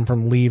prevents him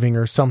from leaving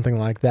or something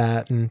like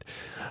that. And,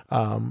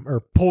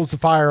 or pulls the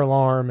fire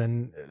alarm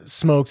and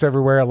smokes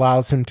everywhere,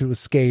 allows him to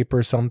escape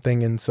or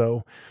something. And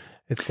so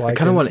it's like, I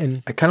kind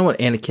of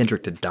want Anna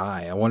Kendrick to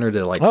die. I want her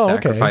to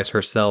sacrifice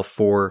herself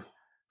for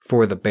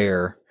the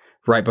bear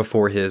right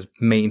before his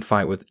main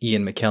fight with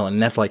Ian McKellen.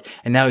 And that's like,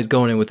 and now he's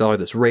going in with all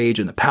this rage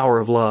and the power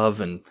of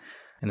love, and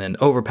then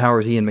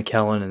overpowers Ian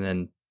McKellen, and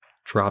then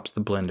drops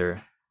the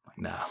blender. Like,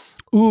 no.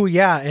 Ooh,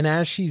 yeah. And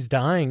as she's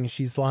dying,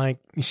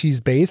 she's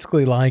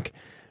basically like,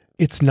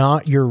 it's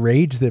not your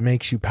rage that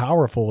makes you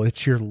powerful.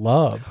 It's your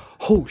love.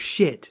 Oh,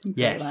 shit.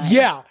 Yes.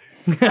 Yeah.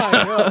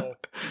 I know.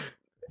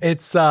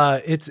 It's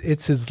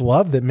his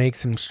love that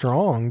makes him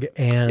strong.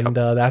 And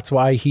that's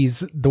why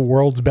he's the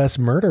world's best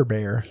murder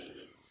bear.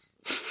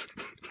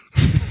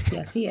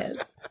 Yes, he is.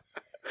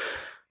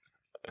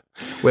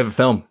 We have a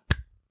film.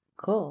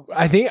 Cool.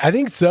 I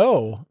think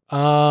so.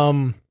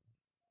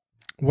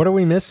 What are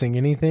we missing?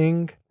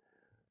 Anything?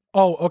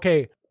 Oh,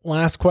 okay.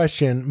 Last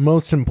question.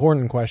 Most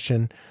important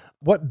question.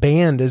 What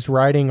band is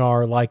writing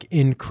our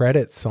in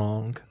credit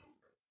song?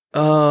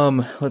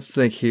 Let's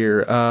think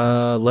here.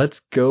 Let's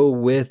go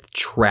with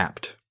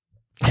Trapped.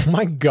 Oh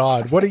my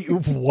God.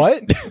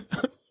 What?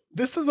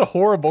 This is a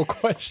horrible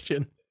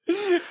question.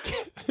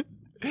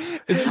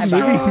 It's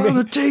trying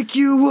to take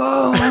you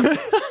on.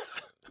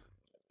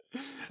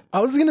 I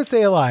was going to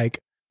say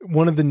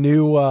one of the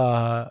new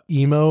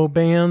emo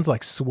bands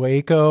like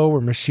Swaco or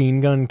Machine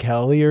Gun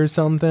Kelly or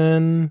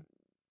something.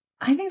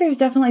 I think there's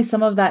definitely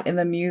some of that in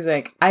the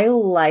music. I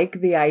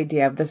like the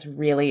idea of this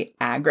really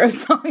aggro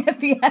song at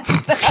the end,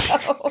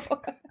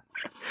 though.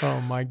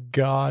 Oh my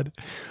God.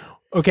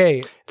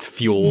 Okay. It's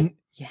Fuel.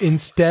 Yes.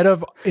 Instead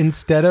of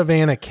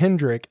Anna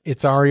Kendrick,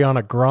 it's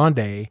Ariana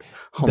Grande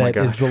that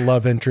is the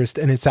love interest,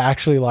 and it's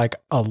actually like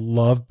a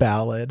love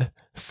ballad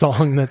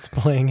song that's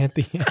playing at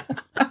the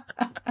end.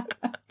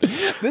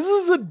 This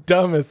is the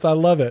dumbest. I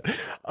love it.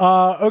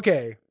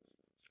 Okay.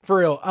 For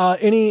real.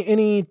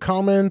 Any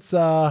comments,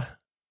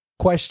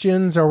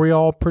 questions? Are we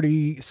all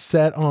pretty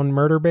set on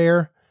Murder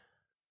Bear?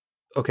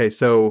 Okay,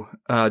 so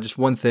just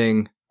one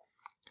thing.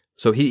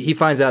 So he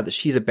finds out that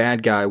she's a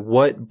bad guy.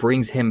 What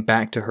brings him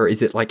back to her?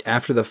 Is it like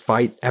after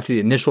the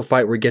initial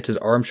fight where he gets his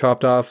arm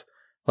chopped off,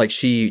 like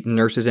she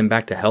nurses him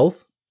back to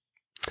health?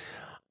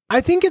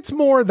 I think it's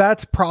more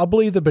that's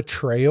probably the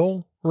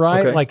betrayal,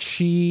 right? Okay. Like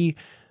she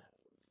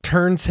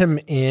turns him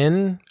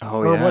in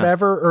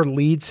whatever, or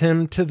leads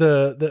him to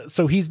the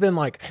so he's been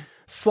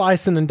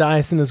slicing and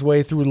dicing his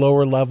way through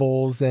lower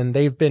levels, and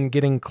they've been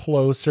getting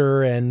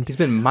closer, and he's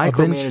been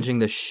micromanaging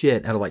the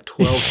shit out of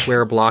 12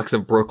 square blocks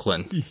of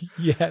Brooklyn.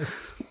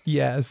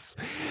 Yes.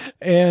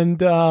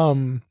 And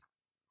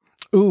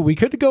we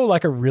could go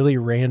a really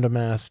random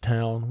ass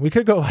town. We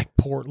could go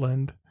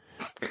Portland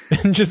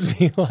and just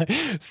be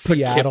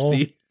Seattle.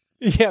 Poughkeepsie.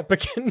 Yeah,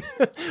 but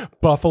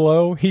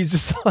Buffalo. He's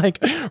just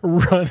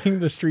running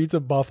the streets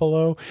of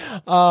Buffalo.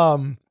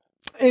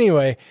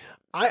 Anyway,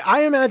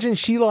 I imagine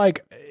she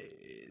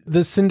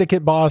the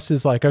syndicate boss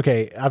is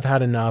okay, I've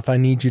had enough. I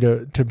need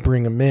you to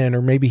bring him in.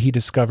 Or maybe he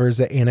discovers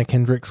that Anna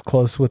Kendrick's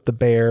close with the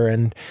bear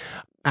and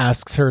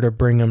asks her to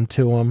bring him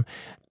to him.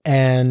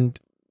 And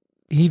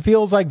he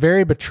feels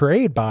very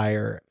betrayed by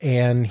her.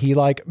 And he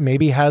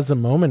maybe has a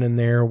moment in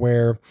there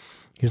where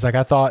he's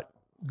I thought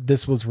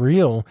this was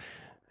real.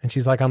 And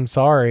she's I'm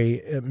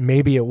sorry,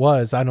 maybe it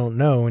was, I don't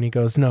know. And he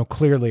goes, no,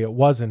 clearly it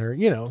wasn't. Or,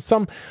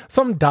 some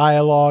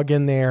dialogue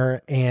in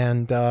there.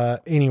 And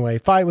anyway,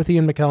 fight with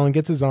Ian McKellen,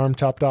 gets his arm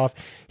chopped off.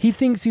 He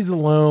thinks he's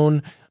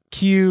alone.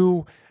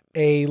 Cue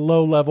a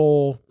low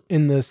level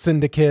in the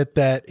syndicate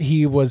that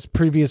he was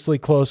previously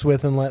close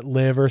with and let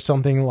live, or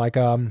something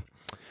Walton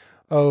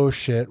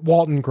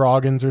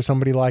Goggins or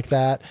somebody like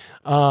that.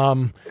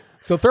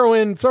 So throw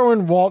in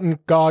Walton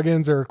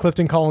Goggins or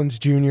Clifton Collins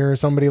Jr. or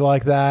somebody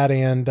like that,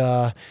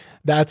 and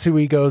that's who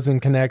he goes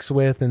and connects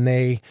with, and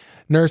they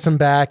nurse him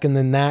back, and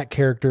then that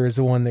character is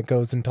the one that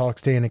goes and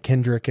talks to Anna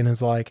Kendrick and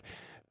is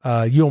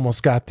you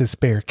almost got this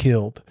bear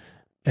killed.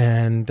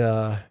 And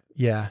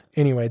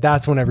anyway,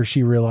 that's whenever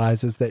she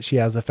realizes that she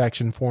has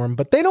affection for him,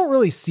 but they don't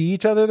really see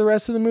each other the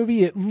rest of the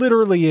movie. It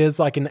literally is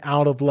an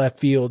out of left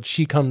field.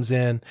 She comes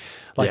in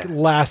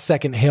last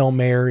second Hail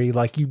Mary,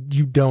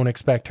 you don't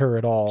expect her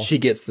at all. She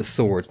gets the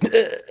sword.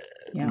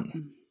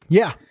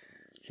 Yeah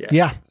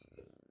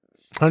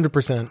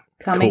 100%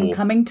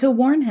 coming to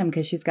warn him,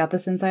 because she's got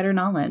this insider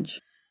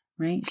knowledge,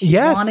 right? She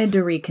wanted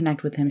to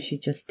reconnect with him, she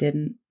just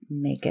didn't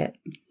make it.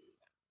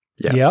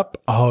 Yeah. Yep.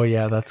 Oh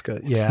yeah, that's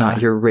good. Yeah. It's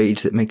not your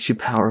rage that makes you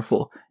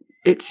powerful.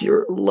 It's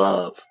your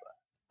love.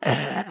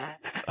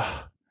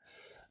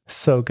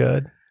 So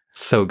good.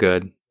 So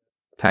good.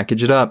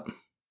 Package it up.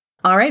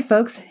 All right,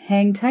 folks,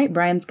 hang tight.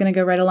 Brian's going to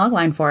go write a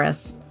logline for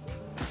us.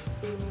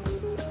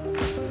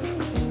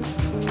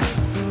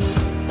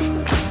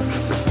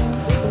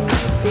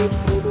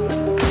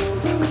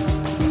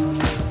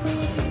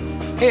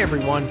 Hey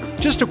everyone,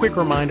 just a quick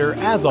reminder,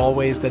 as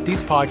always, that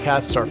these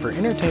podcasts are for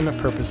entertainment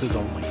purposes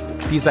only.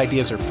 These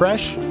ideas are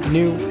fresh,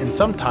 new, and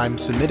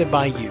sometimes submitted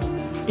by you.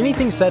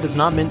 Anything said is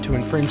not meant to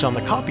infringe on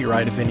the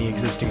copyright of any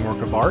existing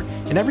work of art,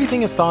 and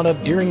everything is thought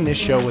of during this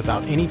show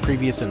without any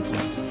previous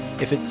influence.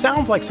 If it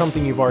sounds like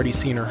something you've already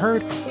seen or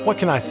heard, what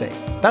can I say?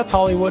 That's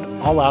Hollywood,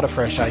 all out of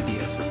fresh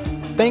ideas.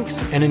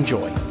 Thanks, and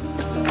enjoy.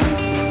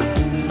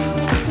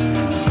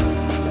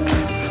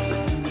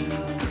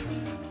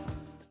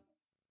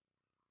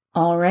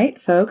 All right,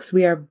 folks,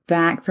 we are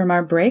back from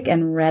our break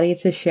and ready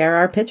to share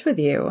our pitch with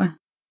you.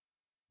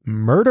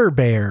 Murder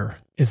Bear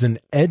is an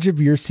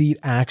edge-of-your-seat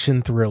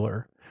action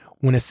thriller.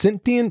 When a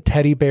sentient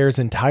teddy bear's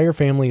entire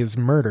family is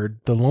murdered,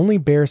 the lonely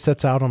bear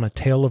sets out on a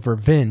tale of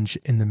revenge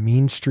in the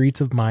mean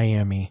streets of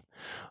Miami.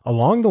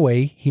 Along the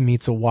way, he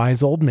meets a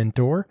wise old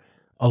mentor,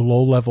 a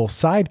low-level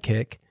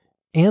sidekick,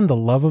 and the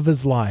love of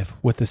his life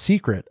with a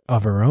secret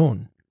of her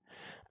own.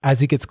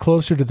 As he gets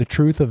closer to the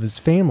truth of his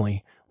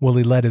family, will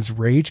he let his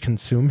rage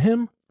consume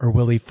him, or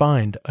will he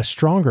find a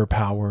stronger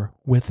power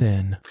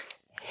within?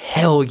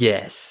 Hell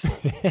yes.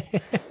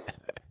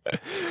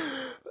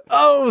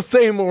 Oh,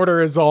 same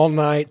order as all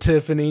night,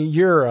 Tiffany.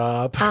 You're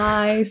up.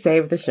 I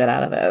saved the shit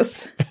out of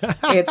this.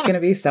 It's going to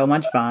be so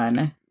much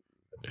fun.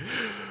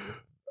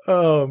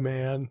 Oh,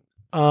 man.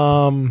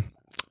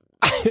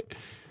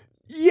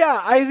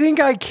 Yeah, I think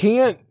I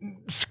can't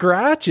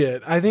scratch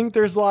it. I think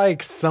there's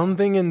like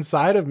something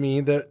inside of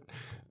me that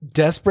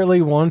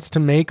desperately wants to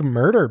make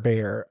Murder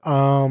Bear.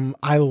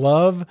 I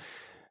love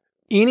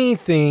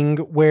anything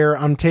where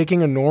I'm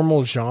taking a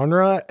normal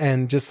genre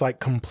and just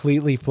like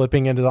completely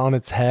flipping it on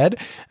its head.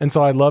 And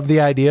so I love the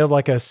idea of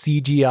like a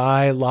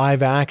CGI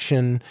live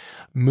action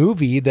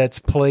movie that's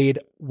played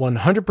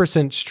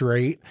 100%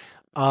 straight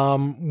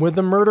with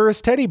a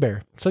murderous teddy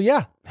bear. So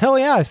yeah, hell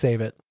yeah, I save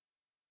it.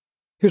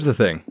 Here's the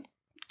thing.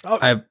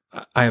 Oh.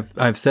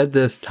 I've said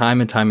this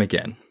time and time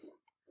again.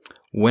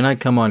 When I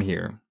come on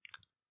here,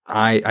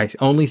 I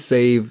only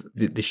save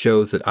the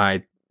shows that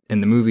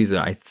and the movies that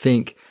I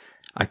think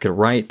I could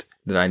write,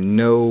 that I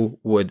know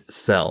would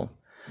sell.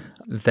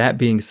 That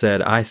being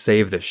said, I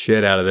save the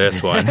shit out of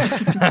this one.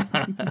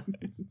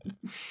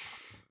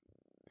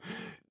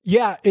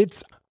 Yeah,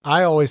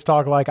 I always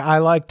talk like I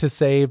like to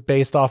save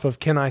based off of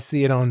can I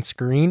see it on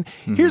screen?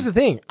 Mm-hmm. Here's the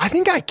thing. I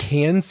think I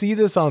can see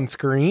this on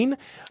screen.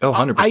 Oh,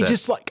 100%. I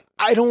just like,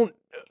 I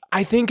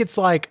think it's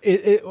like,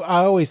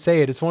 I always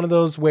say it. It's one of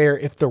those where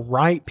if the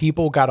right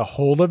people got a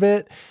hold of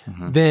it,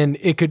 then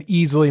it could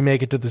easily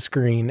make it to the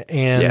screen.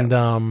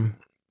 And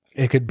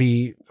it could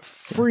be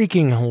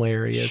freaking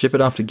hilarious. Ship it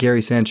off to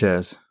Gary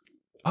Sanchez.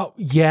 Oh,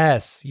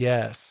 yes,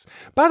 yes.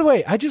 By the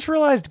way, I just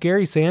realized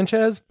Gary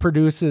Sanchez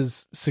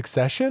produces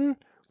Succession,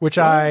 which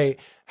I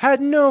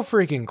had no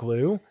freaking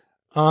clue.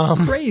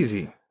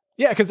 Crazy.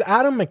 Yeah, because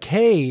Adam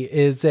McKay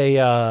is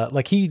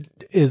he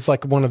is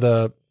like one of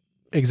the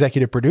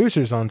executive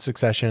producers on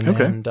Succession.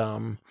 Okay.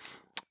 And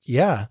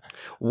yeah.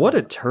 What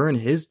a turn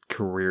his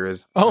career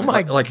is. Oh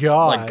my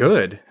God. Like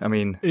good. I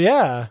mean.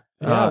 Yeah.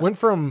 Yeah. Went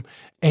from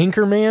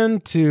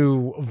Anchorman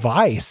to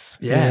Vice.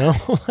 Yeah.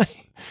 You know?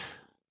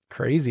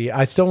 Crazy.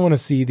 I still want to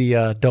see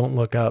the Don't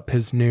Look Up,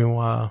 his new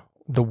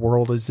The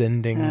World Is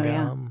Ending. Oh,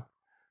 yeah.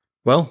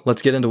 Well,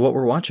 let's get into what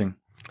we're watching.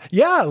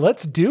 Yeah,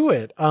 let's do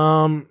it.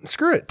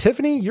 Screw it.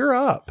 Tiffany, you're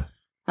up.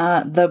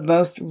 The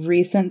most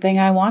recent thing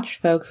I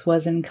watched, folks,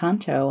 was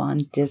Encanto on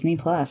Disney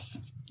Plus.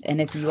 And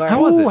if you are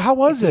How was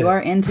it? If you are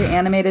into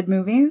animated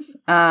movies,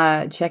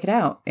 check it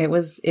out. It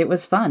was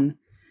fun.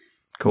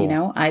 Cool. You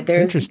know,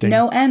 there's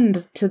no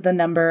end to the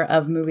number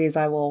of movies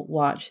I will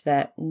watch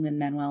that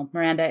Lin-Manuel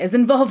Miranda is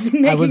involved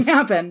in making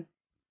happen.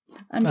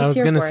 I was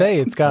going to say,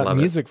 it's got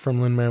music from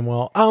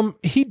Lin-Manuel.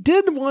 He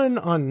did one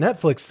on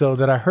Netflix, though,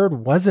 that I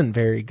heard wasn't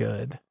very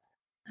good.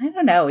 I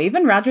don't know.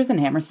 Even Rodgers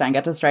and Hammerstein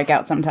get to strike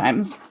out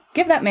sometimes.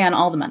 Give that man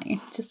all the money.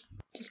 Just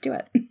do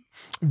it.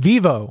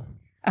 Vivo.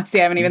 Oh, see,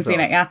 I haven't even seen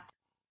it. Yeah.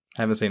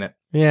 I haven't seen it.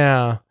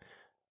 Yeah.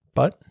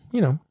 But,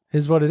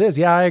 is what it is.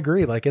 Yeah, I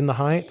agree. Like In the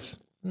Heights.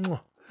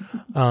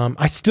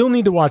 I still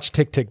need to watch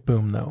Tick, Tick,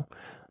 Boom, though.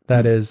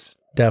 That is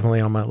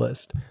definitely on my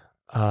list.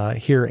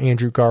 Here,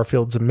 Andrew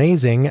Garfield's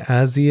amazing,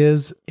 as he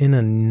is in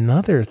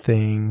another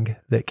thing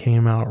that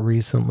came out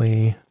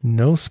recently.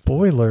 No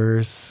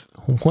spoilers.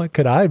 What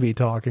could I be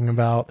talking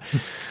about?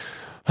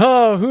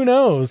 Oh, who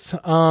knows?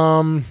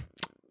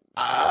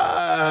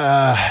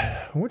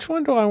 Which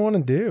one do I want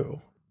to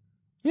do?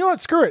 You know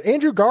what? Screw it.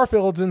 Andrew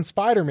Garfield's in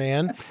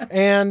Spider-Man.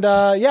 And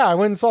I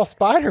went and saw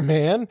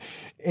Spider-Man.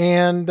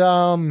 And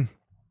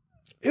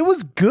it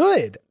was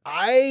good.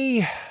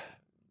 It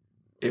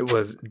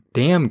was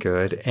damn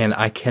good, and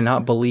I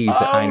cannot believe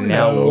that I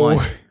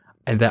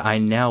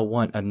now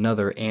want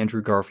another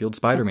Andrew Garfield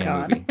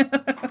Spider-Man movie.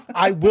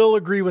 I will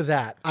agree with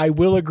that. I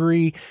will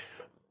agree.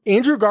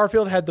 Andrew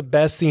Garfield had the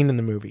best scene in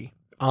the movie.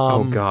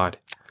 Oh God.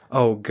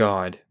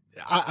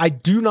 I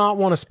do not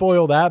want to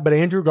spoil that, but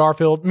Andrew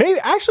Garfield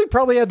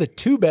probably had the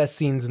two best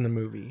scenes in the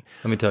movie.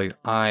 Let me tell you,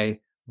 I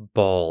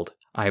bawled.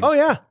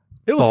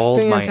 It was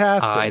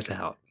fantastic. My eyes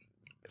out.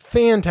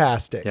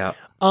 Fantastic. Yeah.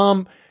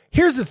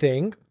 Here's the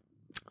thing.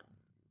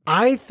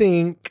 I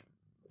think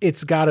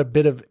it's got a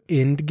bit of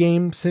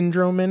Endgame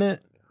syndrome in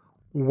it,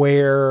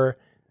 where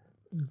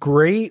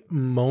great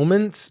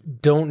moments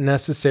don't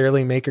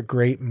necessarily make a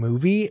great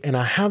movie. And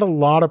I had a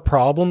lot of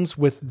problems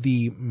with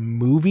the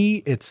movie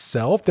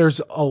itself.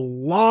 There's a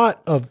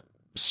lot of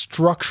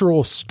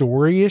structural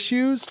story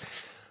issues,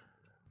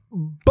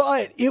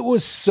 but it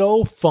was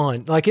so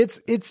fun. Like it's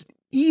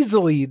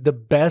easily the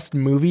best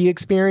movie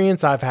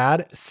experience I've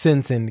had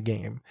since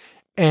Endgame.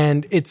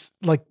 And it's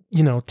like,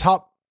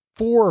 top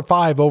 4 or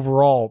 5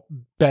 overall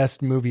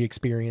best movie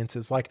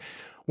experiences. Like,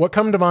 what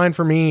come to mind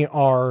for me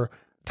are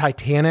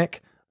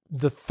Titanic,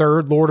 the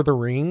third Lord of the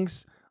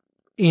Rings,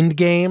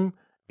 Endgame,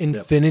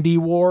 Infinity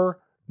War,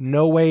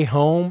 No Way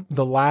Home,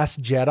 The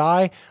Last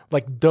Jedi.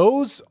 Like,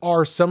 those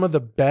are some of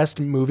the best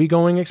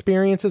movie-going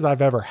experiences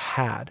I've ever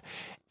had.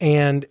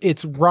 And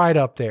it's right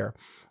up there.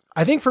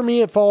 I think for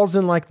me, it falls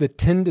in like the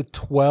 10 to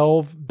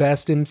 12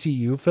 best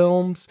MCU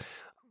films,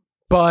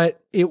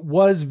 but it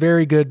was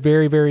very good,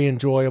 very, very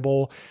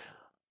enjoyable.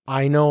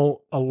 I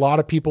know a lot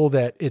of people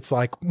that it's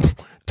like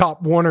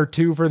top 1 or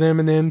 2 for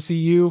them in the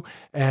MCU.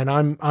 And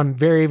I'm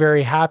very,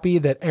 very happy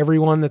that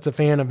everyone that's a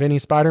fan of any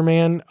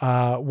Spider-Man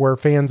were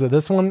fans of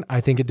this one. I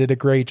think it did a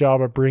great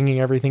job of bringing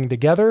everything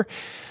together.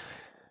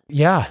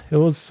 Yeah, it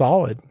was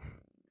solid.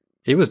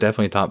 It was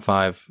definitely top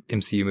 5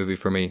 MCU movie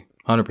for me.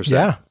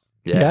 100%.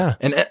 Yeah.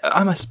 And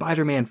I'm a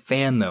Spider-Man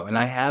fan though. And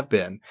I have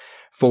been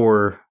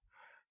for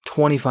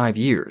 25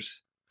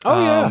 years.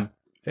 Oh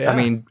yeah. I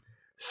mean,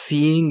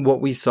 seeing what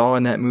we saw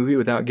in that movie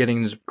without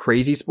getting into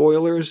crazy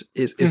spoilers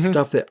is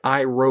stuff that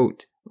I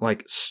wrote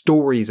like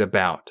stories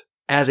about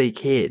as a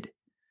kid.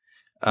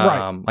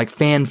 Right. Like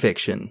fan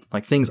fiction,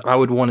 like things I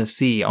would want to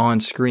see on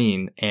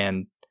screen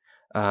and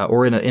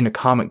or in a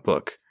comic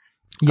book.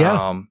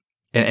 Yeah.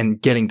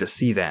 And getting to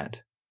see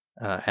that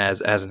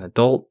as an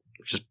adult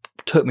just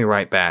took me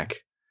right back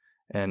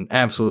and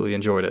absolutely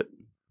enjoyed it.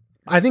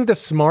 I think the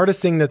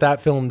smartest thing that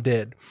film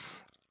did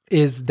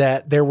is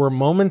that there were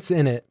moments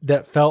in it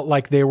that felt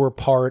like they were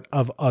part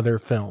of other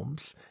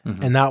films.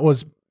 Mm-hmm. And that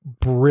was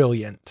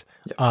brilliant.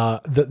 Yeah.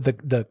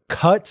 The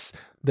cuts,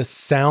 the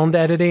sound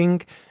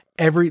editing,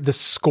 the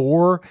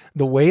score,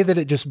 the way that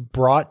it just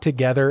brought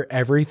together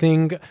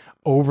everything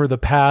over the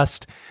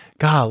past,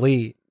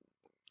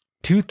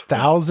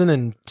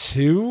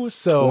 2002.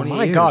 So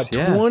my years, God,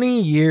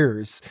 20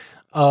 years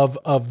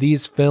of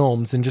these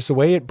films, and just the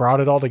way it brought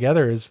it all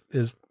together is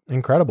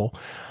incredible.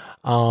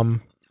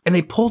 And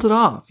they pulled it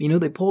off.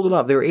 They pulled it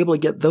off. They were able to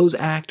get those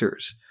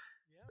actors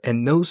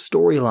and those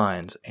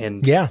storylines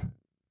and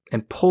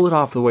pull it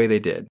off the way they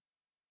did.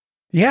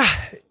 Yeah.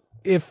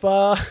 If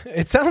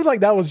it sounds like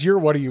that was your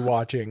what are you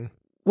watching?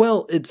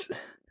 Well, it's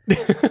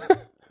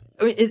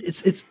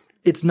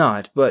it's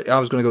not, but I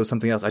was going to go with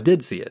something else. I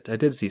did see it. I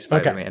did see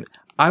Spider-Man. Okay.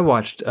 I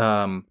watched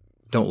Don't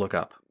Look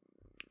Up.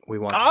 We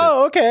watched it.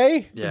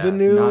 Okay. Yeah, the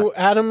new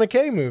Adam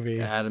McKay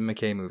movie. Adam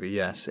McKay movie,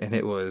 yes. And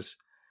it was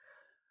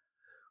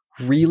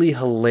really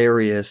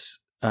hilarious.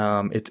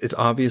 It's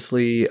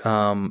obviously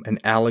an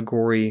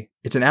allegory.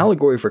 It's an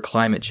allegory for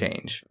climate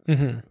change.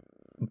 Mm-hmm.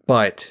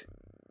 But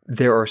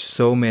there are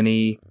so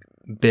many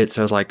bits.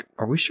 I was like,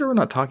 are we sure we're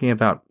not talking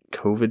about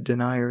COVID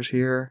deniers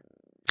here?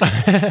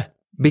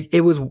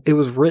 It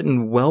was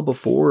written well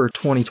before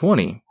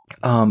 2020.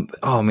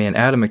 Oh man,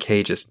 Adam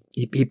McKay just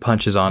he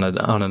punches on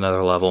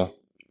another level.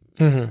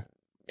 Mm-hmm.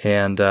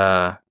 And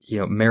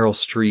Meryl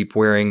Streep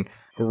wearing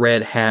a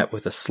red hat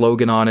with a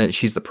slogan on it.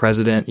 She's the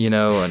president,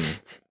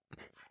 and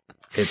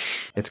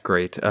it's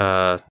great.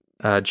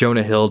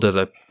 Jonah Hill does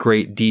a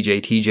great DJ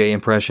TJ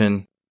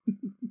impression.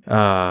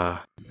 It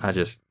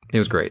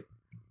was great.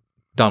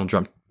 Donald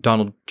John.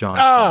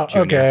 Oh, Jr.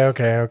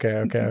 Okay.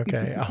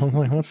 I was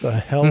like, what the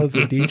hell is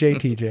a DJ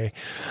TJ?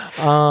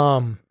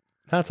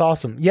 That's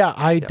awesome. Yeah,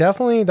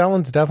 that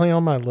one's definitely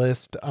on my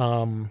list.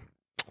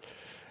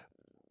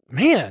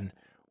 Man,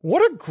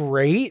 what a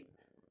great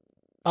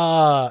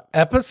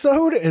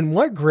episode, and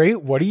what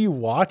are you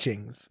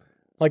watchings?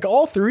 Like,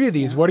 all 3 of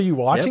these, what are you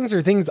watchings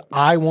are things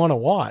I want to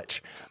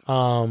watch.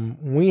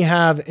 We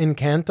have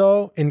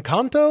Encanto. Yes.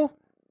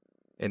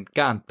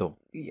 Encanto.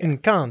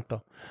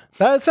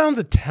 That sounds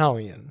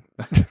Italian.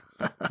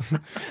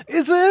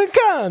 It's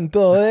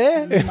Encanto,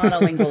 eh?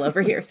 Monolingual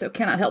over here, so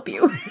cannot help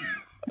you.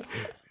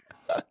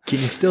 Can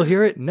you still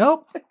hear it?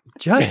 Nope.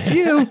 Just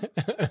you.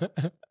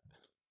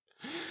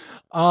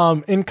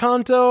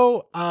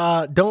 Encanto,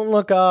 Don't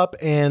Look Up,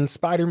 and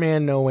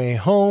Spider-Man No Way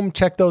Home.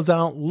 Check those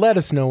out. Let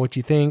us know what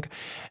you think.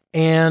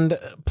 And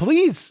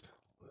please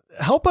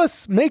help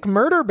us make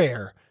Murder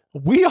Bear.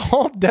 We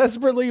all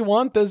desperately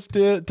want this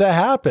to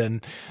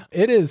happen.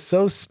 It is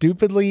so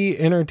stupidly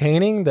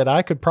entertaining that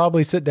I could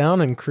probably sit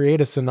down and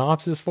create a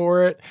synopsis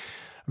for it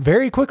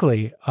very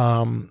quickly.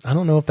 I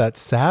don't know if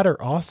that's sad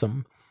or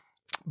awesome.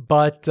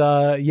 But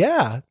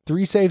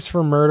 3 saves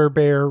for Murder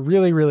Bear.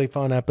 Really, really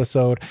fun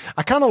episode.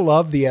 I kind of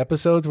love the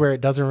episodes where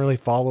it doesn't really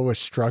follow a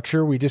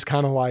structure. We just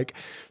kind of like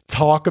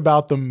talk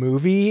about the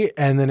movie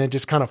and then it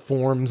just kind of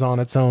forms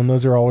on its own.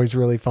 Those are always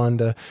really fun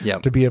to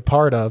be a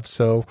part of.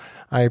 So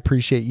I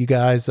appreciate you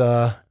guys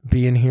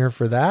being here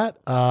for that.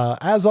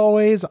 As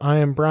always, I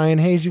am Brian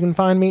Hayes. You can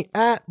find me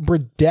at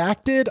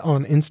Bredacted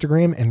on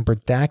Instagram and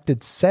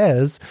Bredacted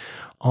Says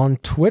on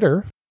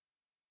Twitter.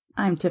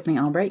 I'm Tiffany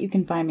Albright. You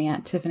can find me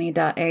at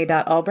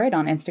tiffany.a.albright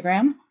on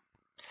Instagram.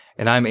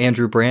 And I'm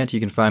Andrew Brandt. You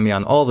can find me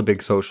on all the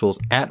big socials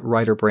at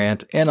Writer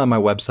Brandt and on my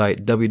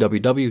website,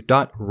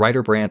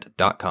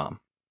 www.writerbrandt.com.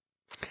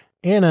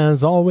 And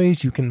as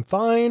always, you can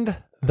find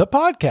the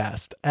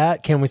podcast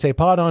at Can We Say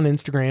Pod on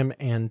Instagram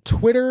and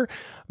Twitter.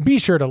 Be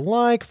sure to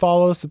like,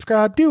 follow,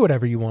 subscribe, do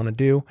whatever you want to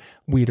do.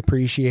 We'd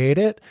appreciate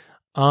it.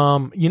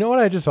 You know what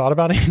I just thought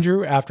about,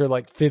 Andrew, after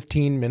like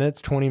 15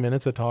 minutes, 20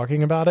 minutes of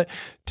talking about it?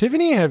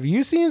 Tiffany, have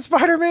you seen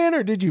Spider-Man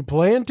or did you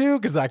plan to?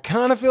 Because I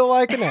kind of feel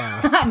like an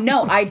ass.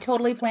 No, I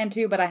totally plan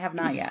to, but I have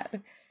not yet.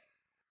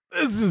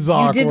 This is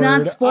awkward. You did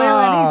not spoil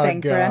anything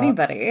God. for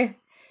anybody.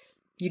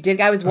 You did.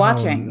 I was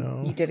watching.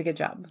 Oh, no. You did a good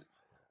job.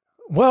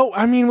 Well,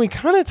 I mean, we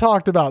kind of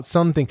talked about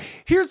something.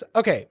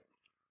 Okay.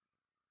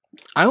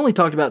 I only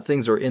talked about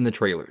things that are in the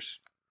trailers.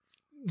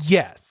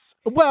 Yes.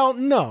 Well,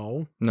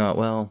 no. No,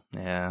 well,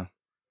 yeah.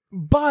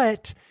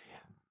 But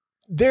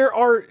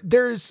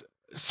there's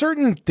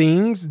certain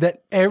things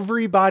that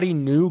everybody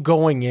knew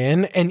going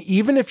in, and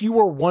even if you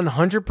were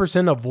 100%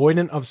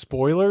 avoidant of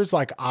spoilers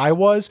like I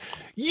was,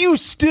 you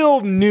still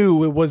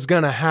knew it was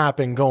going to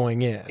happen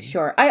going in.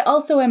 Sure. I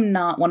also am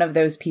not one of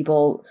those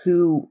people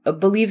who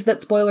believes that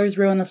spoilers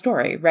ruin the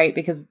story, right?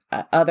 Because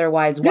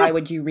otherwise, why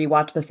would you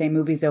rewatch the same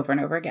movies over and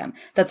over again?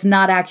 That's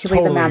not actually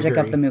Totally the magic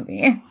agree. of the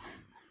movie.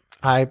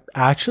 I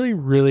actually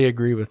really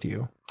agree with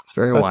you. It's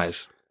very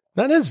wise.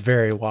 That is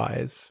very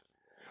wise.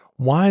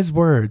 Wise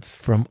words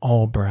from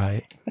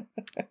Albright.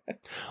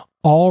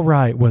 All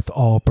right with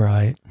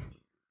Albright.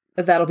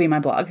 That'll be my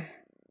blog.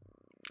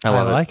 I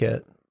love it. like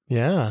it.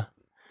 Yeah.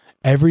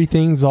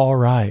 Everything's all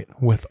right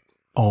with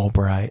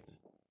Albright.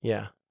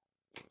 Yeah.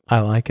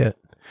 I like it.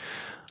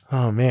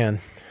 Oh, man.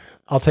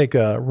 I'll take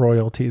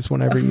royalties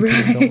whenever you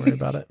can. Don't worry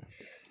about it.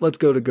 Let's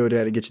go to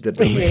GoDaddy, get you the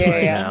domain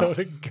right now. Go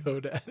to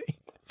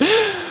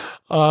GoDaddy.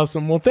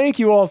 Awesome. Well, thank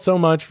you all so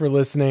much for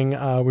listening.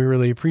 We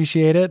really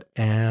appreciate it,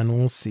 and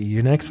we'll see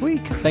you next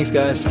week. Thanks,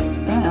 guys.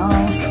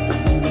 Bye.